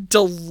 This is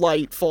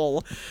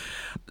delightful.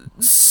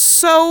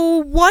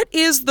 So, what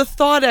is the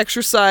thought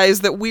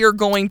exercise that we are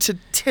going to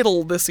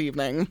tittle this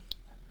evening?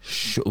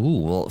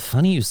 Ooh, well,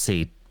 funny you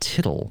say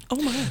tittle. Oh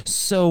my.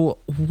 So,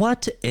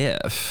 what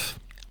if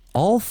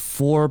all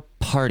four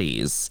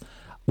parties,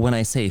 when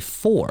I say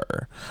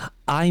four,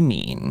 I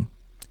mean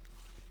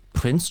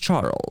Prince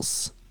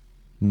Charles,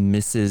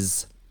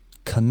 Mrs.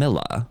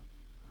 Camilla,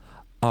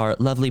 our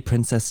lovely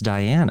Princess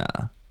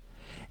Diana,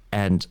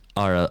 and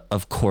our,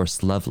 of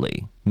course,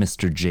 lovely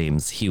Mr.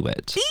 James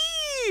Hewitt.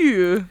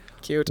 Ew.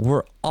 Cute.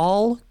 We're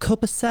all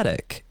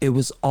copacetic. It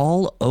was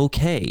all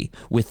okay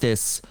with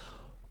this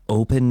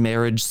open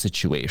marriage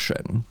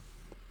situation.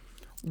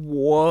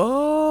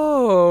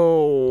 Whoa.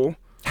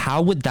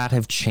 how would that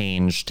have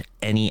changed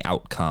any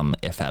outcome,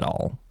 if at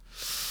all?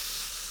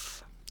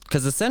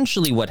 Because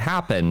essentially what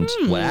happened,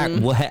 what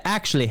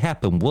actually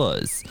happened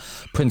was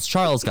Prince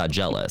Charles got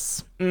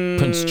jealous.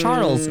 Prince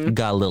Charles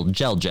got a little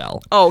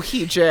gel, Oh,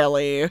 he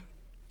jelly.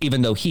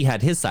 even though he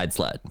had his side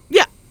slut.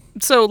 Yeah.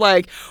 So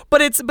like,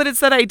 but it's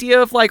that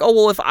idea of like, oh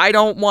well, if I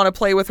don't want to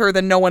play with her,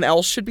 then no one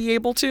else should be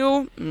able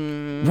to.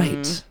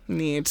 Right.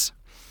 Neat. It's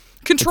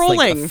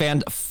Controlling.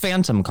 like a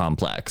phantom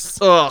complex.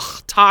 Ugh.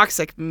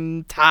 Toxic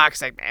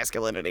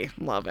masculinity.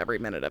 Love every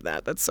minute of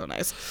that. That's so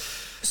nice.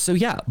 So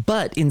yeah,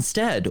 but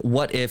instead,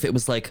 what if it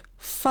was like,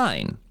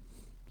 fine,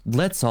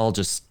 let's all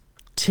just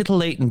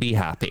titillate and be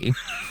happy.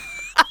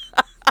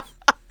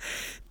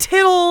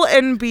 Tittle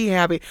and be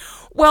happy.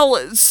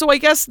 Well, so I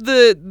guess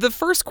the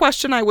first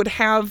question I would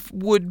have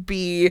would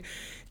be,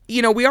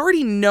 you know, we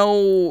already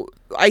know,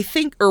 I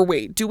think, or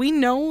wait, do we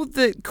know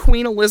that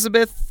Queen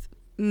Elizabeth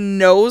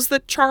knows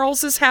that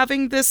Charles is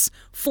having this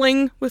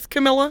fling with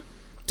Camilla?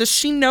 Does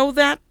she know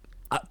that?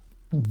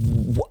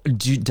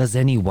 Does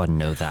anyone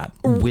know that?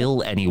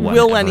 Will anyone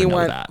ever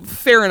know that?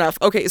 Fair enough.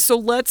 Okay, so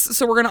we're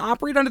going to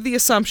operate under the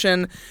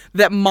assumption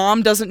that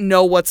mom doesn't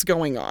know what's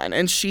going on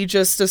and she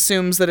just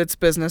assumes that it's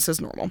business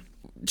as normal.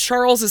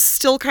 Charles is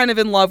still kind of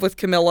in love with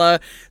Camilla,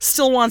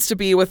 still wants to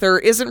be with her,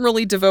 isn't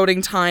really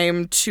devoting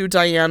time to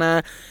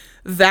Diana.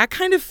 That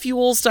kind of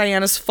fuels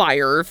Diana's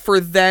fire for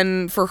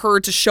her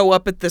to show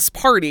up at this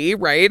party,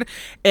 right?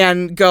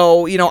 And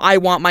go, you know, I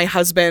want my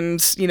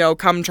husband, you know,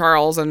 come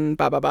Charles and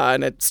blah, blah, blah.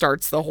 And it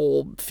starts the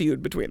whole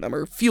feud between them,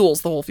 or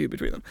fuels the whole feud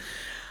between them.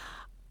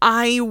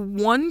 I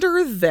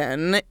wonder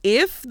then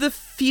if the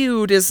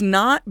feud is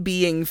not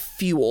being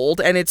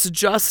fueled and it's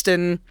just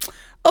an,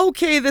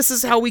 okay, this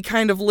is how we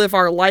kind of live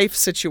our life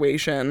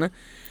situation.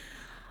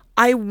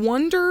 I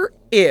wonder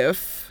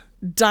if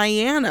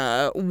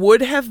Diana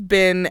would have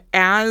been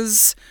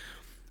as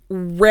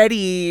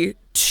ready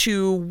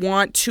to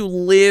want to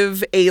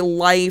live a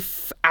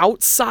life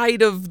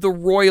outside of the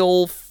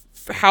royal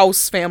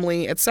house,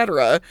 family,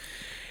 etc.,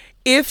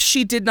 if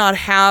she did not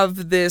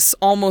have this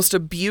almost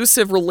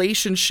abusive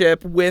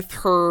relationship with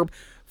her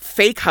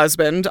fake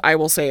husband. I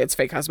will say it's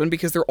fake husband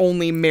because they're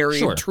only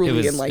married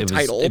truly in like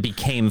title. It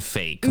became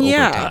fake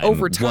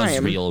over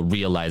time. Was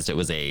realized it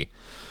was a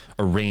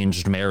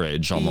arranged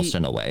marriage almost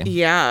in a way.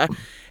 Yeah.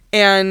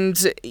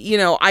 And, you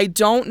know, I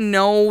don't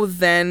know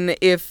then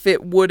if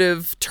it would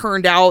have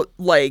turned out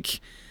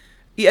like,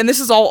 and this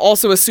is all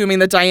also assuming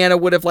that Diana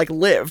would have like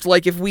lived.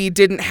 Like if we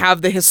didn't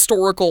have the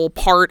historical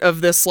part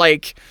of this,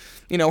 like,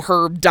 you know,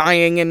 her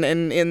dying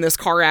in this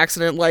car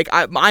accident, like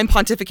I'm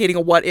pontificating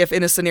a what if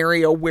in a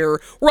scenario where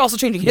we're also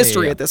changing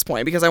history at this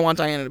point because I want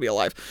Diana to be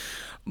alive.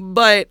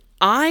 But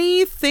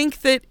I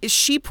think that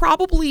she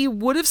probably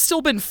would have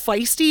still been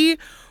feisty,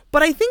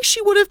 but I think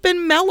she would have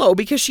been mellow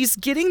because she's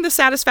getting the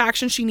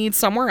satisfaction she needs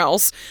somewhere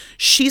else.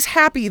 She's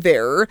happy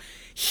there.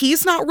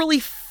 He's not really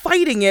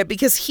fighting it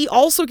because he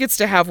also gets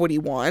to have what he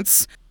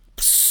wants.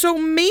 So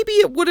maybe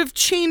it would have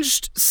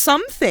changed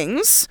some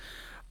things,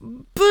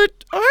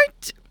 but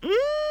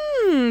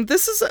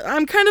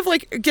I'm kind of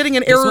like getting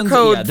an error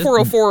code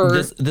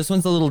 404. This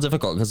one's a little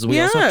difficult because we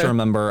also have to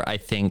remember, I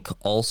think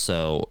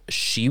also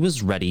she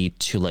was ready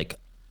to like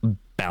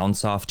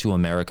bounce off to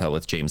America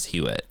with James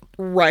Hewitt.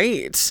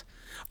 Right.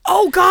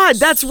 Oh, God,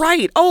 that's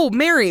right. Oh,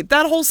 Mary,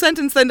 that whole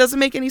sentence then doesn't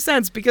make any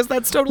sense because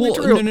that's totally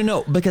true.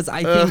 No. Because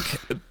I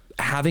think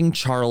having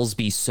Charles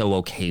be so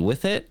okay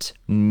with it,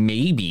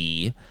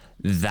 maybe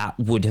that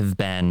would have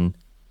been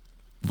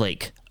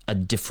like a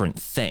different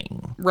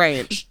thing.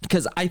 Right.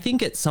 Because I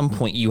think at some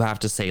point you have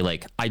to say,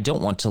 like, I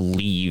don't want to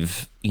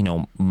leave, you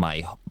know,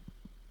 my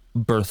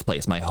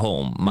birthplace, my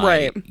home,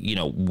 you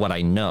know, what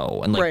I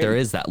know. And like there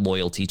is that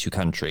loyalty to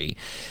country.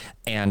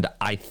 And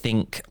I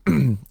think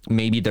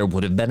maybe there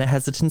would have been a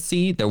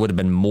hesitancy. There would have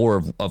been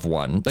more of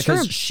one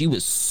because she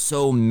was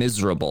so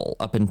miserable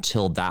up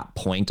until that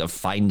point of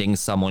finding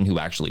someone who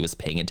actually was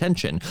paying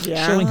attention,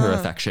 showing her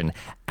affection,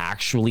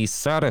 actually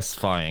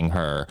satisfying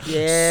her.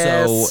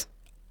 Yes. So,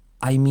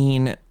 I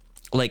mean,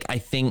 like, I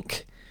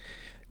think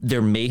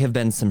there may have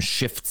been some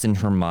shifts in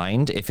her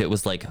mind if it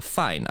was like,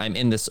 fine, I'm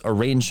in this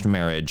arranged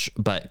marriage,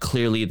 but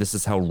clearly this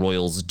is how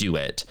royals do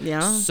it.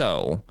 Yeah.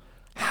 So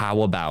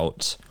how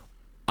about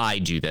I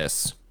do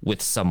this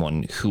with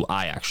someone who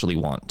I actually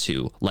want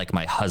to, like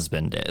my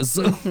husband is.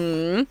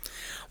 Mm-hmm.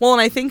 Well,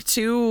 and I think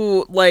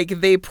too, like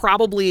they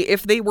probably,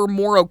 if they were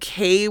more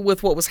okay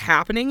with what was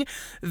happening,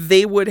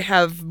 they would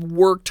have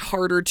worked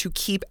harder to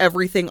keep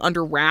everything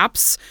under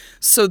wraps.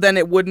 So then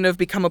it wouldn't have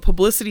become a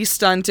publicity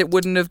stunt. It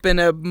wouldn't have been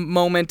a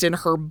moment in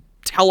her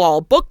tell-all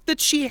book that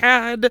she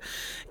had.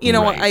 You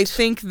know, I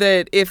think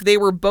that if they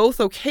were both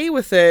okay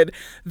with it,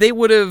 they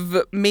would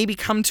have maybe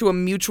come to a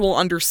mutual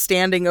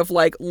understanding of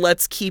like,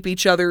 let's keep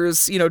each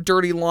other's, you know,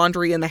 dirty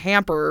laundry in the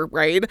hamper,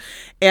 right?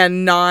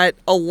 And not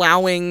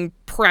allowing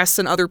press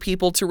and other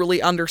people to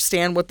really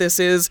understand what this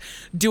is,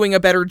 doing a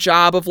better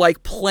job of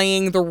like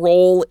playing the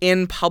role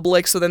in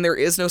public so then there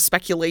is no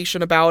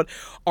speculation about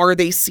are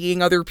they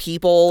seeing other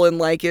people and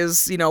like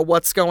is, you know,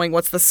 what's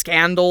the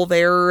scandal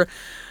there.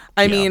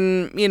 I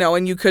mean, you know,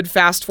 and you could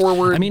fast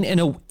forward. I mean, in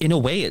a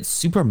way, it's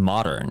super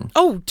modern.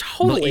 Oh,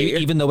 totally.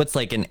 Even though it's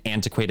like an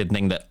antiquated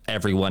thing that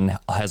everyone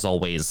has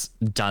always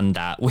done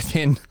that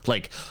within,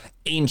 like,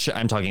 ancient,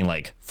 I'm talking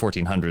like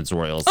 1400s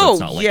royals. So Oh, it's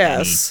not like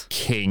yes. any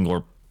king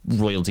or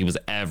royalty was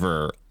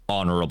ever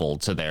honorable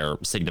to their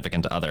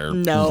significant other.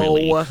 No.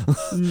 Really.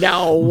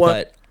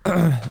 No.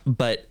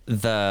 But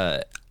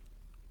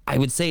I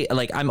would say,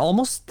 like, I'm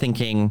almost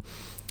thinking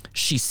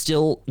she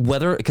still,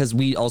 because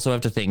we also have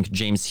to think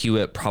James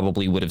Hewitt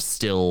probably would have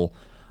still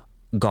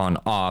gone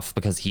off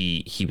because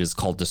he was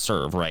called to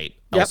serve, right?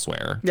 Yep.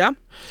 Elsewhere. Yeah.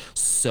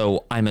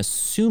 So I'm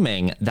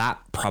assuming that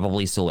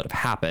probably still would have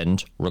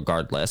happened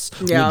regardless.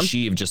 Yeah. Would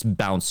she have just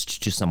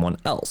bounced to someone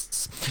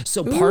else?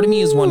 So part of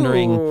me is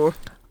wondering, Ooh.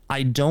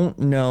 I don't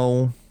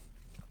know.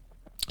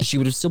 She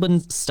would have still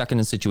been stuck in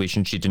a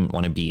situation she didn't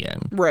want to be in.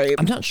 Right.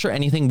 I'm not sure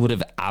anything would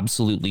have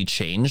absolutely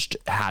changed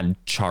had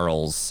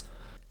Charles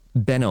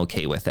been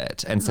okay with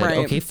it and said, Right.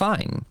 okay,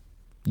 fine,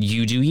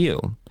 you do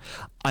you.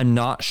 I'm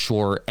not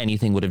sure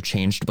anything would have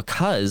changed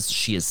because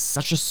she is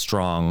such a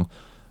strong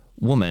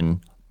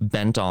woman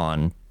bent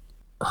on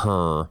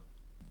her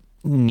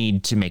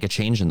need to make a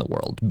change in the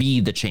world, be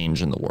the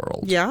change in the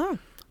world. Yeah.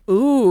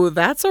 Ooh,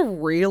 that's a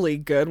really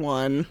good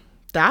one.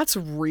 That's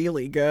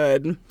really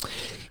good.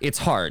 It's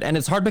hard, and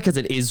it's hard because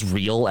it is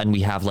real and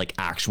we have like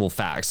actual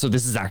facts. So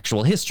this is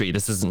actual history.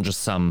 This isn't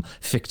just some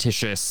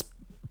fictitious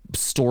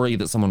story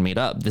that someone made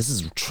up. This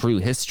is true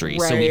history.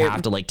 So we Right.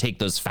 have to like take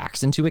those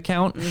facts into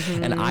account.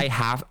 And I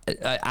have,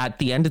 at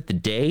the end of the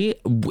day,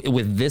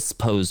 with this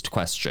posed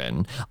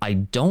question, I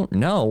don't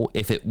know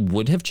if it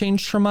would have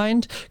changed her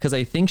mind, because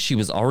I think she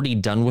was already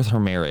done with her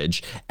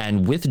marriage,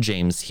 and with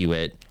James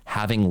Hewitt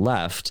having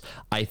left,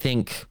 I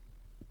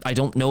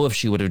don't know if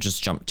she would have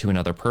just jumped to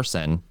another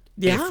person.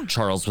 Yeah. If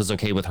Charles was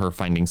okay with her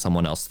finding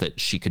someone else that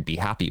she could be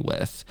happy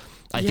with.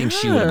 I think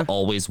she would have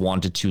always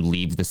wanted to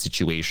leave the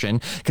situation,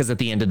 because at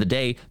the end of the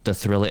day, the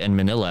Thrilla in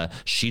Manila,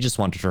 she just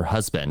wanted her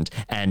husband,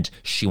 and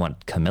she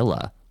wanted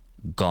Camilla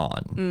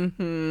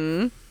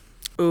gone.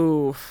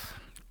 Ooh,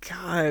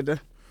 God.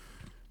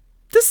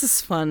 This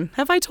is fun.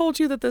 Have I told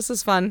you that this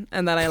is fun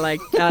and that I like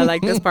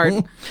this part?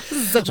 This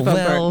is such a fun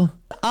part. Well,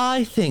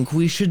 I think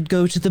we should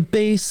go to the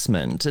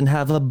basement and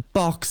have a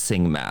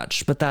boxing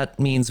match, but that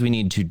means we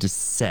need to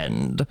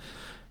descend.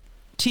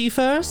 Tea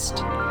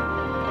first?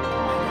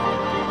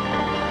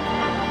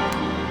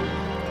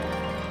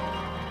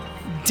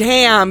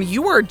 Damn,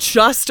 you are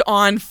just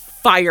on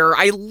fire.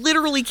 I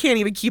literally can't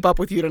even keep up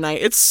with you tonight.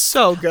 It's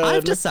so good.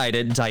 I've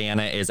decided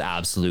Diana is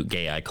absolute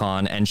gay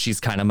icon, and she's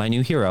kind of my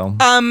new hero.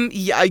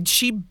 Yeah,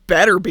 she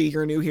better be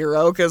your new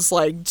hero, because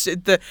like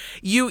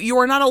you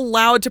are not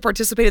allowed to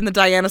participate in the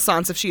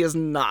Diana-sance if she is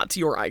not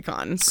your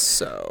icon.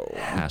 So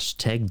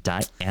Hashtag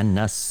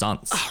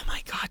Diana-sance. oh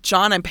my God,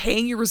 John, I'm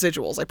paying you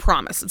residuals. I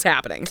promise, it's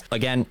happening.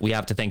 Again, we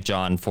have to thank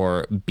John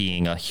for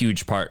being a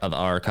huge part of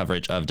our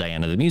coverage of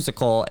Diana the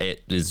Musical.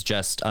 It is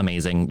just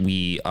amazing.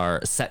 We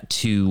are set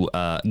to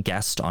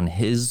guest on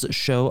his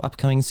show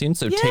upcoming soon,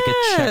 so take a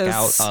check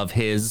out Yes. of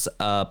his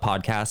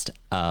podcast,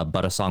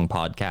 But a Song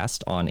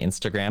Podcast, on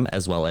Instagram,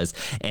 as well as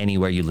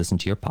anywhere you listen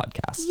to your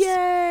podcasts.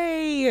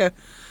 Yay!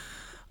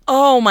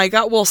 Oh my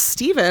God. Well,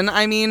 Steven,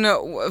 I mean,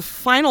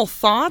 final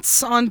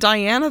thoughts on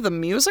Diana the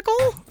Musical?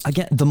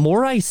 Again, the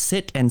more I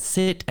sit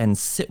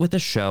with the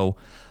show,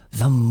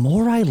 the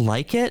more I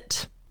like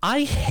it.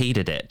 I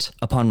hated it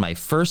upon my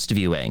first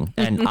viewing,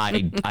 and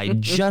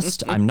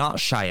I'm not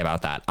shy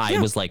about that. I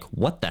was like,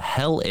 what the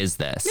hell is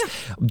this?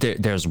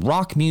 There's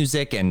rock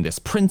music and this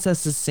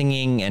princess is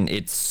singing, and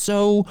it's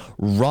so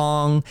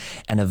wrong.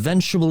 And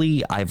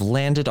eventually I've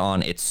landed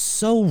on it's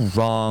so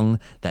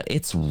wrong that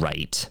it's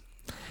right.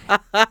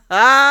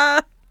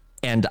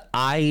 And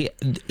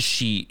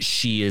she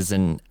is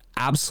an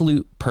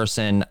absolute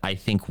person I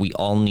think we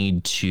all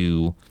need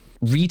to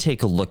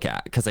retake a look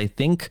at, because I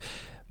think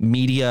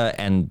media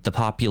and the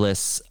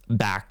populace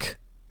back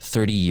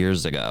 30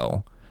 years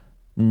ago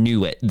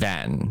knew it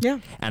then. Yeah.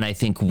 And I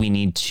think we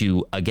need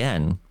to,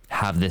 again,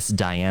 have this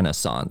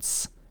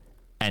Diana-sance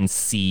and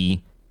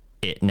see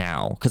it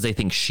now, because I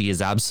think she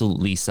is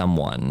absolutely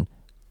someone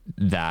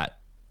that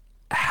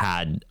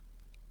had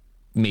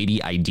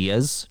maybe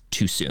ideas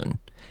too soon.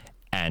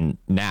 And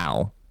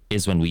now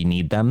is when we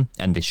need them,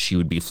 and that she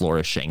would be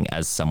flourishing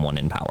as someone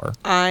in power.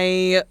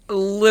 I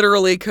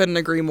literally couldn't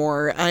agree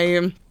more.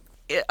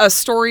 A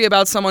story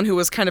about someone who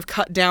was kind of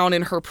cut down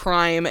in her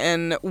prime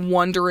and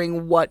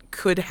wondering what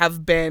could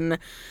have been,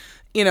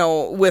 you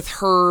know, with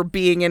her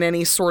being in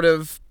any sort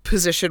of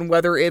position,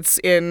 whether it's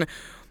in,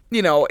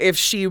 you know, if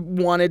she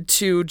wanted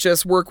to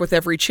just work with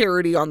every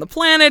charity on the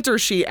planet, or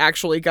she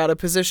actually got a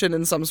position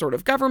in some sort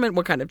of government,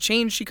 what kind of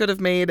change she could have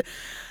made.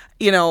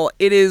 You know,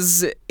 it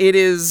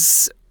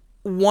is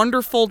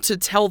wonderful to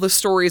tell the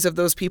stories of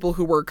those people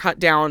who were cut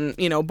down,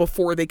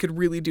 before they could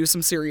really do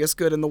some serious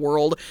good in the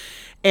world.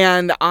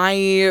 And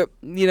I,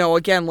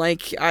 again,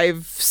 like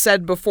I've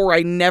said before,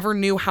 I never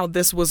knew how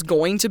this was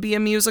going to be a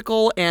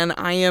musical, and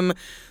I am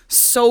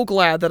so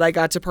glad that I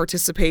got to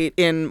participate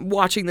in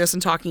watching this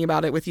and talking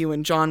about it with you.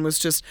 And John was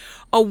just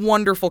a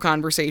wonderful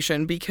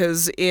conversation,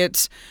 because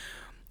it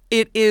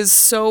is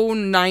so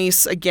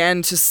nice,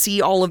 again, to see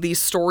all of these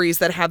stories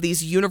that have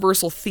these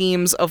universal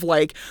themes of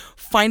like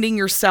finding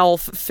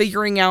yourself,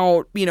 figuring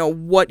out,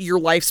 what your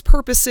life's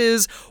purpose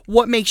is,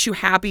 what makes you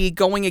happy,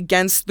 going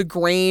against the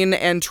grain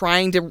and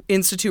trying to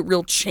institute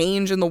real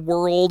change in the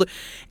world,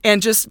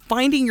 and just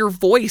finding your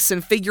voice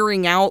and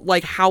figuring out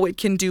like how it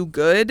can do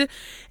good.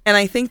 And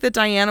I think that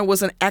Diana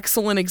was an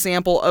excellent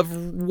example of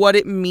what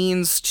it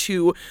means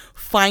to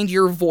find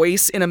your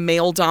voice in a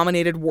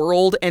male-dominated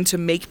world and to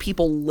make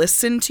people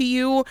listen to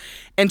you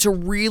and to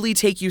really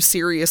take you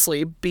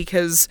seriously,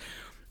 because,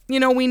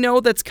 we know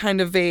that's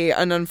kind of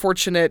an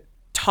unfortunate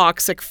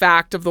toxic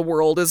fact of the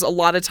world, is a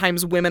lot of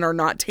times women are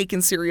not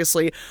taken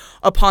seriously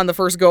upon the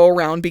first go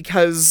around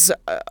because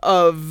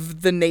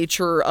of the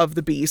nature of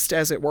the beast,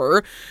 as it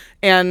were.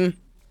 And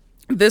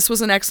this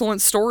was an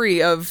excellent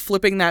story of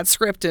flipping that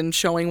script and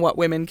showing what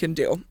women can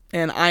do.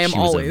 And I am She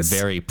was always a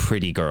very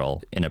pretty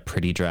girl in a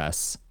pretty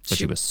dress, but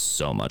she was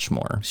so much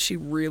more. She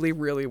really,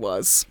 really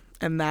was.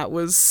 And that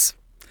was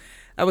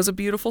a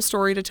beautiful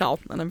story to tell,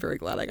 and I'm very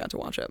glad I got to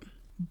watch it.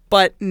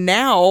 But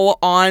now,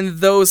 on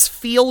those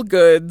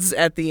feel-goods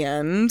at the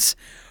end,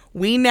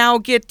 we now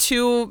get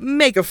to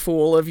make a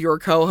fool of your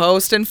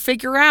co-host and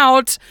figure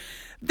out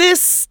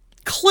this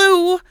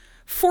clue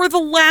for the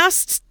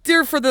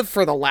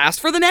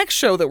next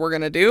show that we're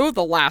going to do,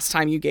 the last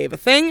time you gave a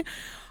thing.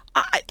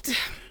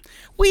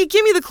 Will you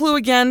give me the clue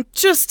again,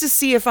 just to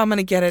see if I'm going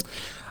to get it?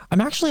 I'm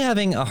actually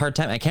having a hard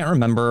time. I can't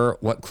remember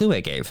what clue I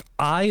gave.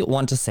 I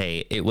want to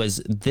say it was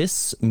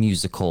this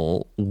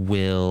musical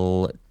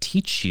will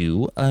teach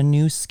you a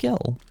new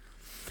skill.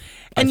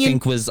 And I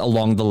think was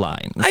along the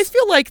lines. I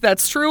feel like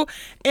that's true.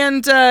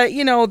 And,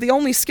 the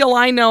only skill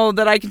I know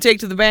that I can take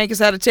to the bank is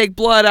how to take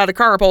blood out of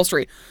car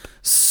upholstery.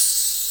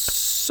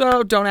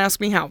 So don't ask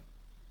me how,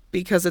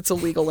 because it's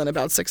illegal in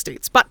about 6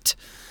 states. But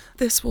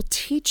this will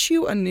teach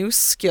you a new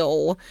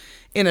skill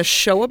in a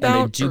show about...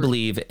 And I do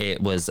believe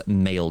it was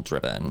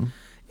male-driven.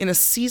 In a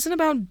season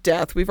about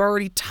death. We've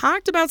already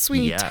talked about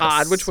Sweeney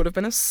Todd, which would have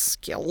been a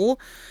skill.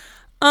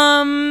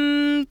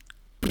 What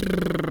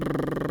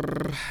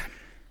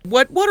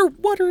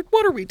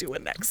are we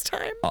doing next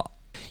time?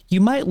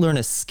 You might learn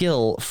a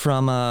skill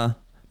from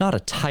not a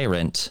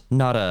tyrant,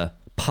 not a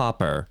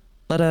pauper,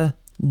 but a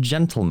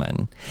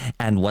gentleman.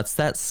 And what's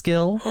that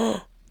skill?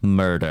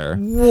 Murder.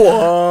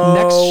 Whoa.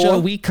 Next show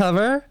we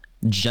cover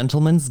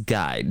Gentleman's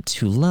Guide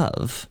to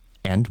Love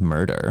and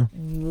Murder.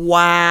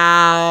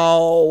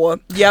 Wow.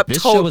 Yep.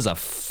 This show is a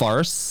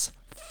farce.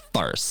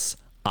 This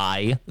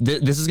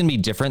is going to be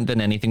different than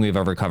anything we've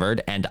ever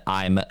covered, and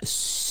I'm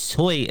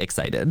so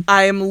excited.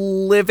 I'm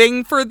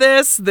living for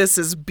this. This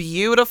is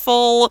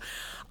beautiful.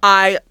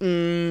 A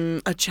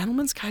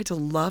Gentleman's Guide to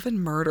Love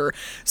and Murder.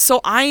 So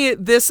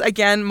this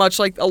again, much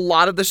like a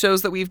lot of the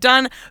shows that we've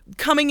done,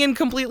 coming in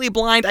completely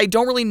blind. I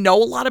don't really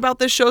know a lot about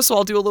this show, so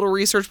I'll do a little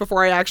research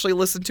before I actually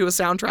listen to a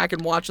soundtrack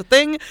and watch a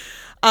thing.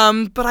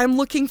 But I'm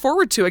looking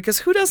forward to it, because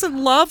who doesn't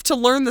love to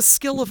learn the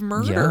skill of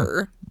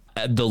murder? Yeah.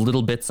 The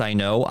little bits I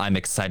know, I'm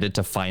excited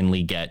to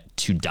finally get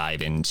to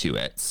dive into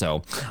it.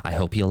 So I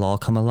hope you'll all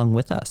come along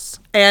with us.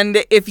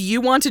 And if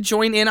you want to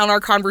join in on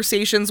our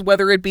conversations,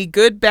 whether it be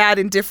good, bad,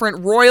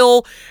 indifferent,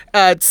 royal,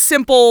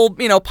 simple,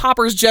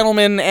 poppers,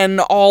 gentlemen, and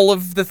all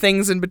of the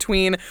things in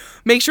between,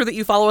 make sure that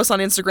you follow us on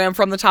Instagram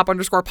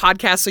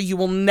 @FromTheTop_podcast so you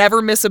will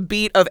never miss a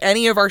beat of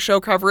any of our show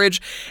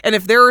coverage. And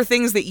if there are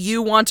things that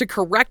you want to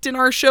correct in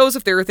our shows,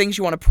 if there are things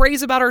you want to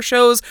praise about our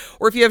shows,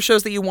 or if you have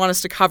shows that you want us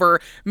to cover,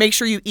 make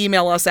sure you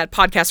email us at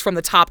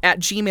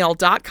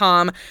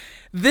podcastfromthetop@gmail.com.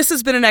 This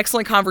has been an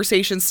excellent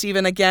conversation,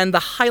 Stephen. Again, the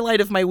highlight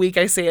of my week.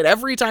 I say it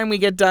every time we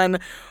get done,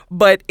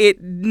 but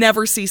it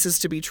never ceases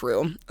to be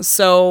true.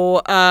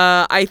 So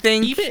I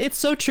think... It's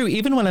so true.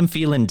 Even when I'm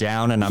feeling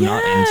down and I'm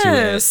not into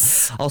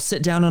it, I'll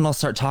sit down and I'll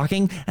start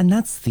talking, and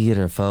that's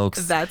theater,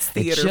 folks. That's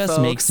theater, folks. It just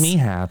makes me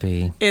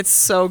happy. It's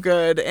so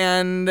good.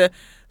 And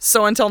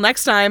so until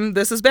next time,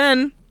 this has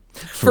been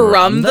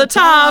From the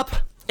Top,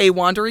 a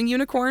Wandering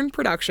Unicorn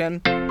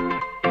production.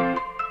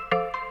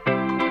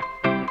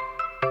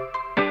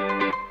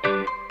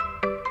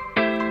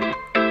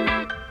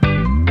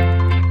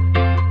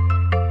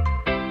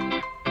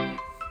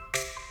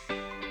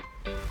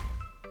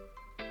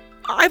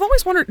 I've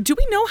always wondered, do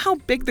we know how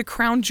big the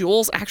crown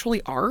jewels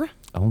actually are?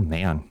 Oh,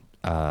 man.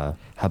 How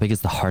big is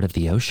the heart of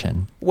the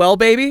ocean? Well,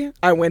 baby,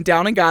 I went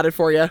down and got it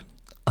for you.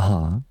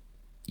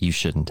 You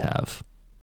shouldn't have.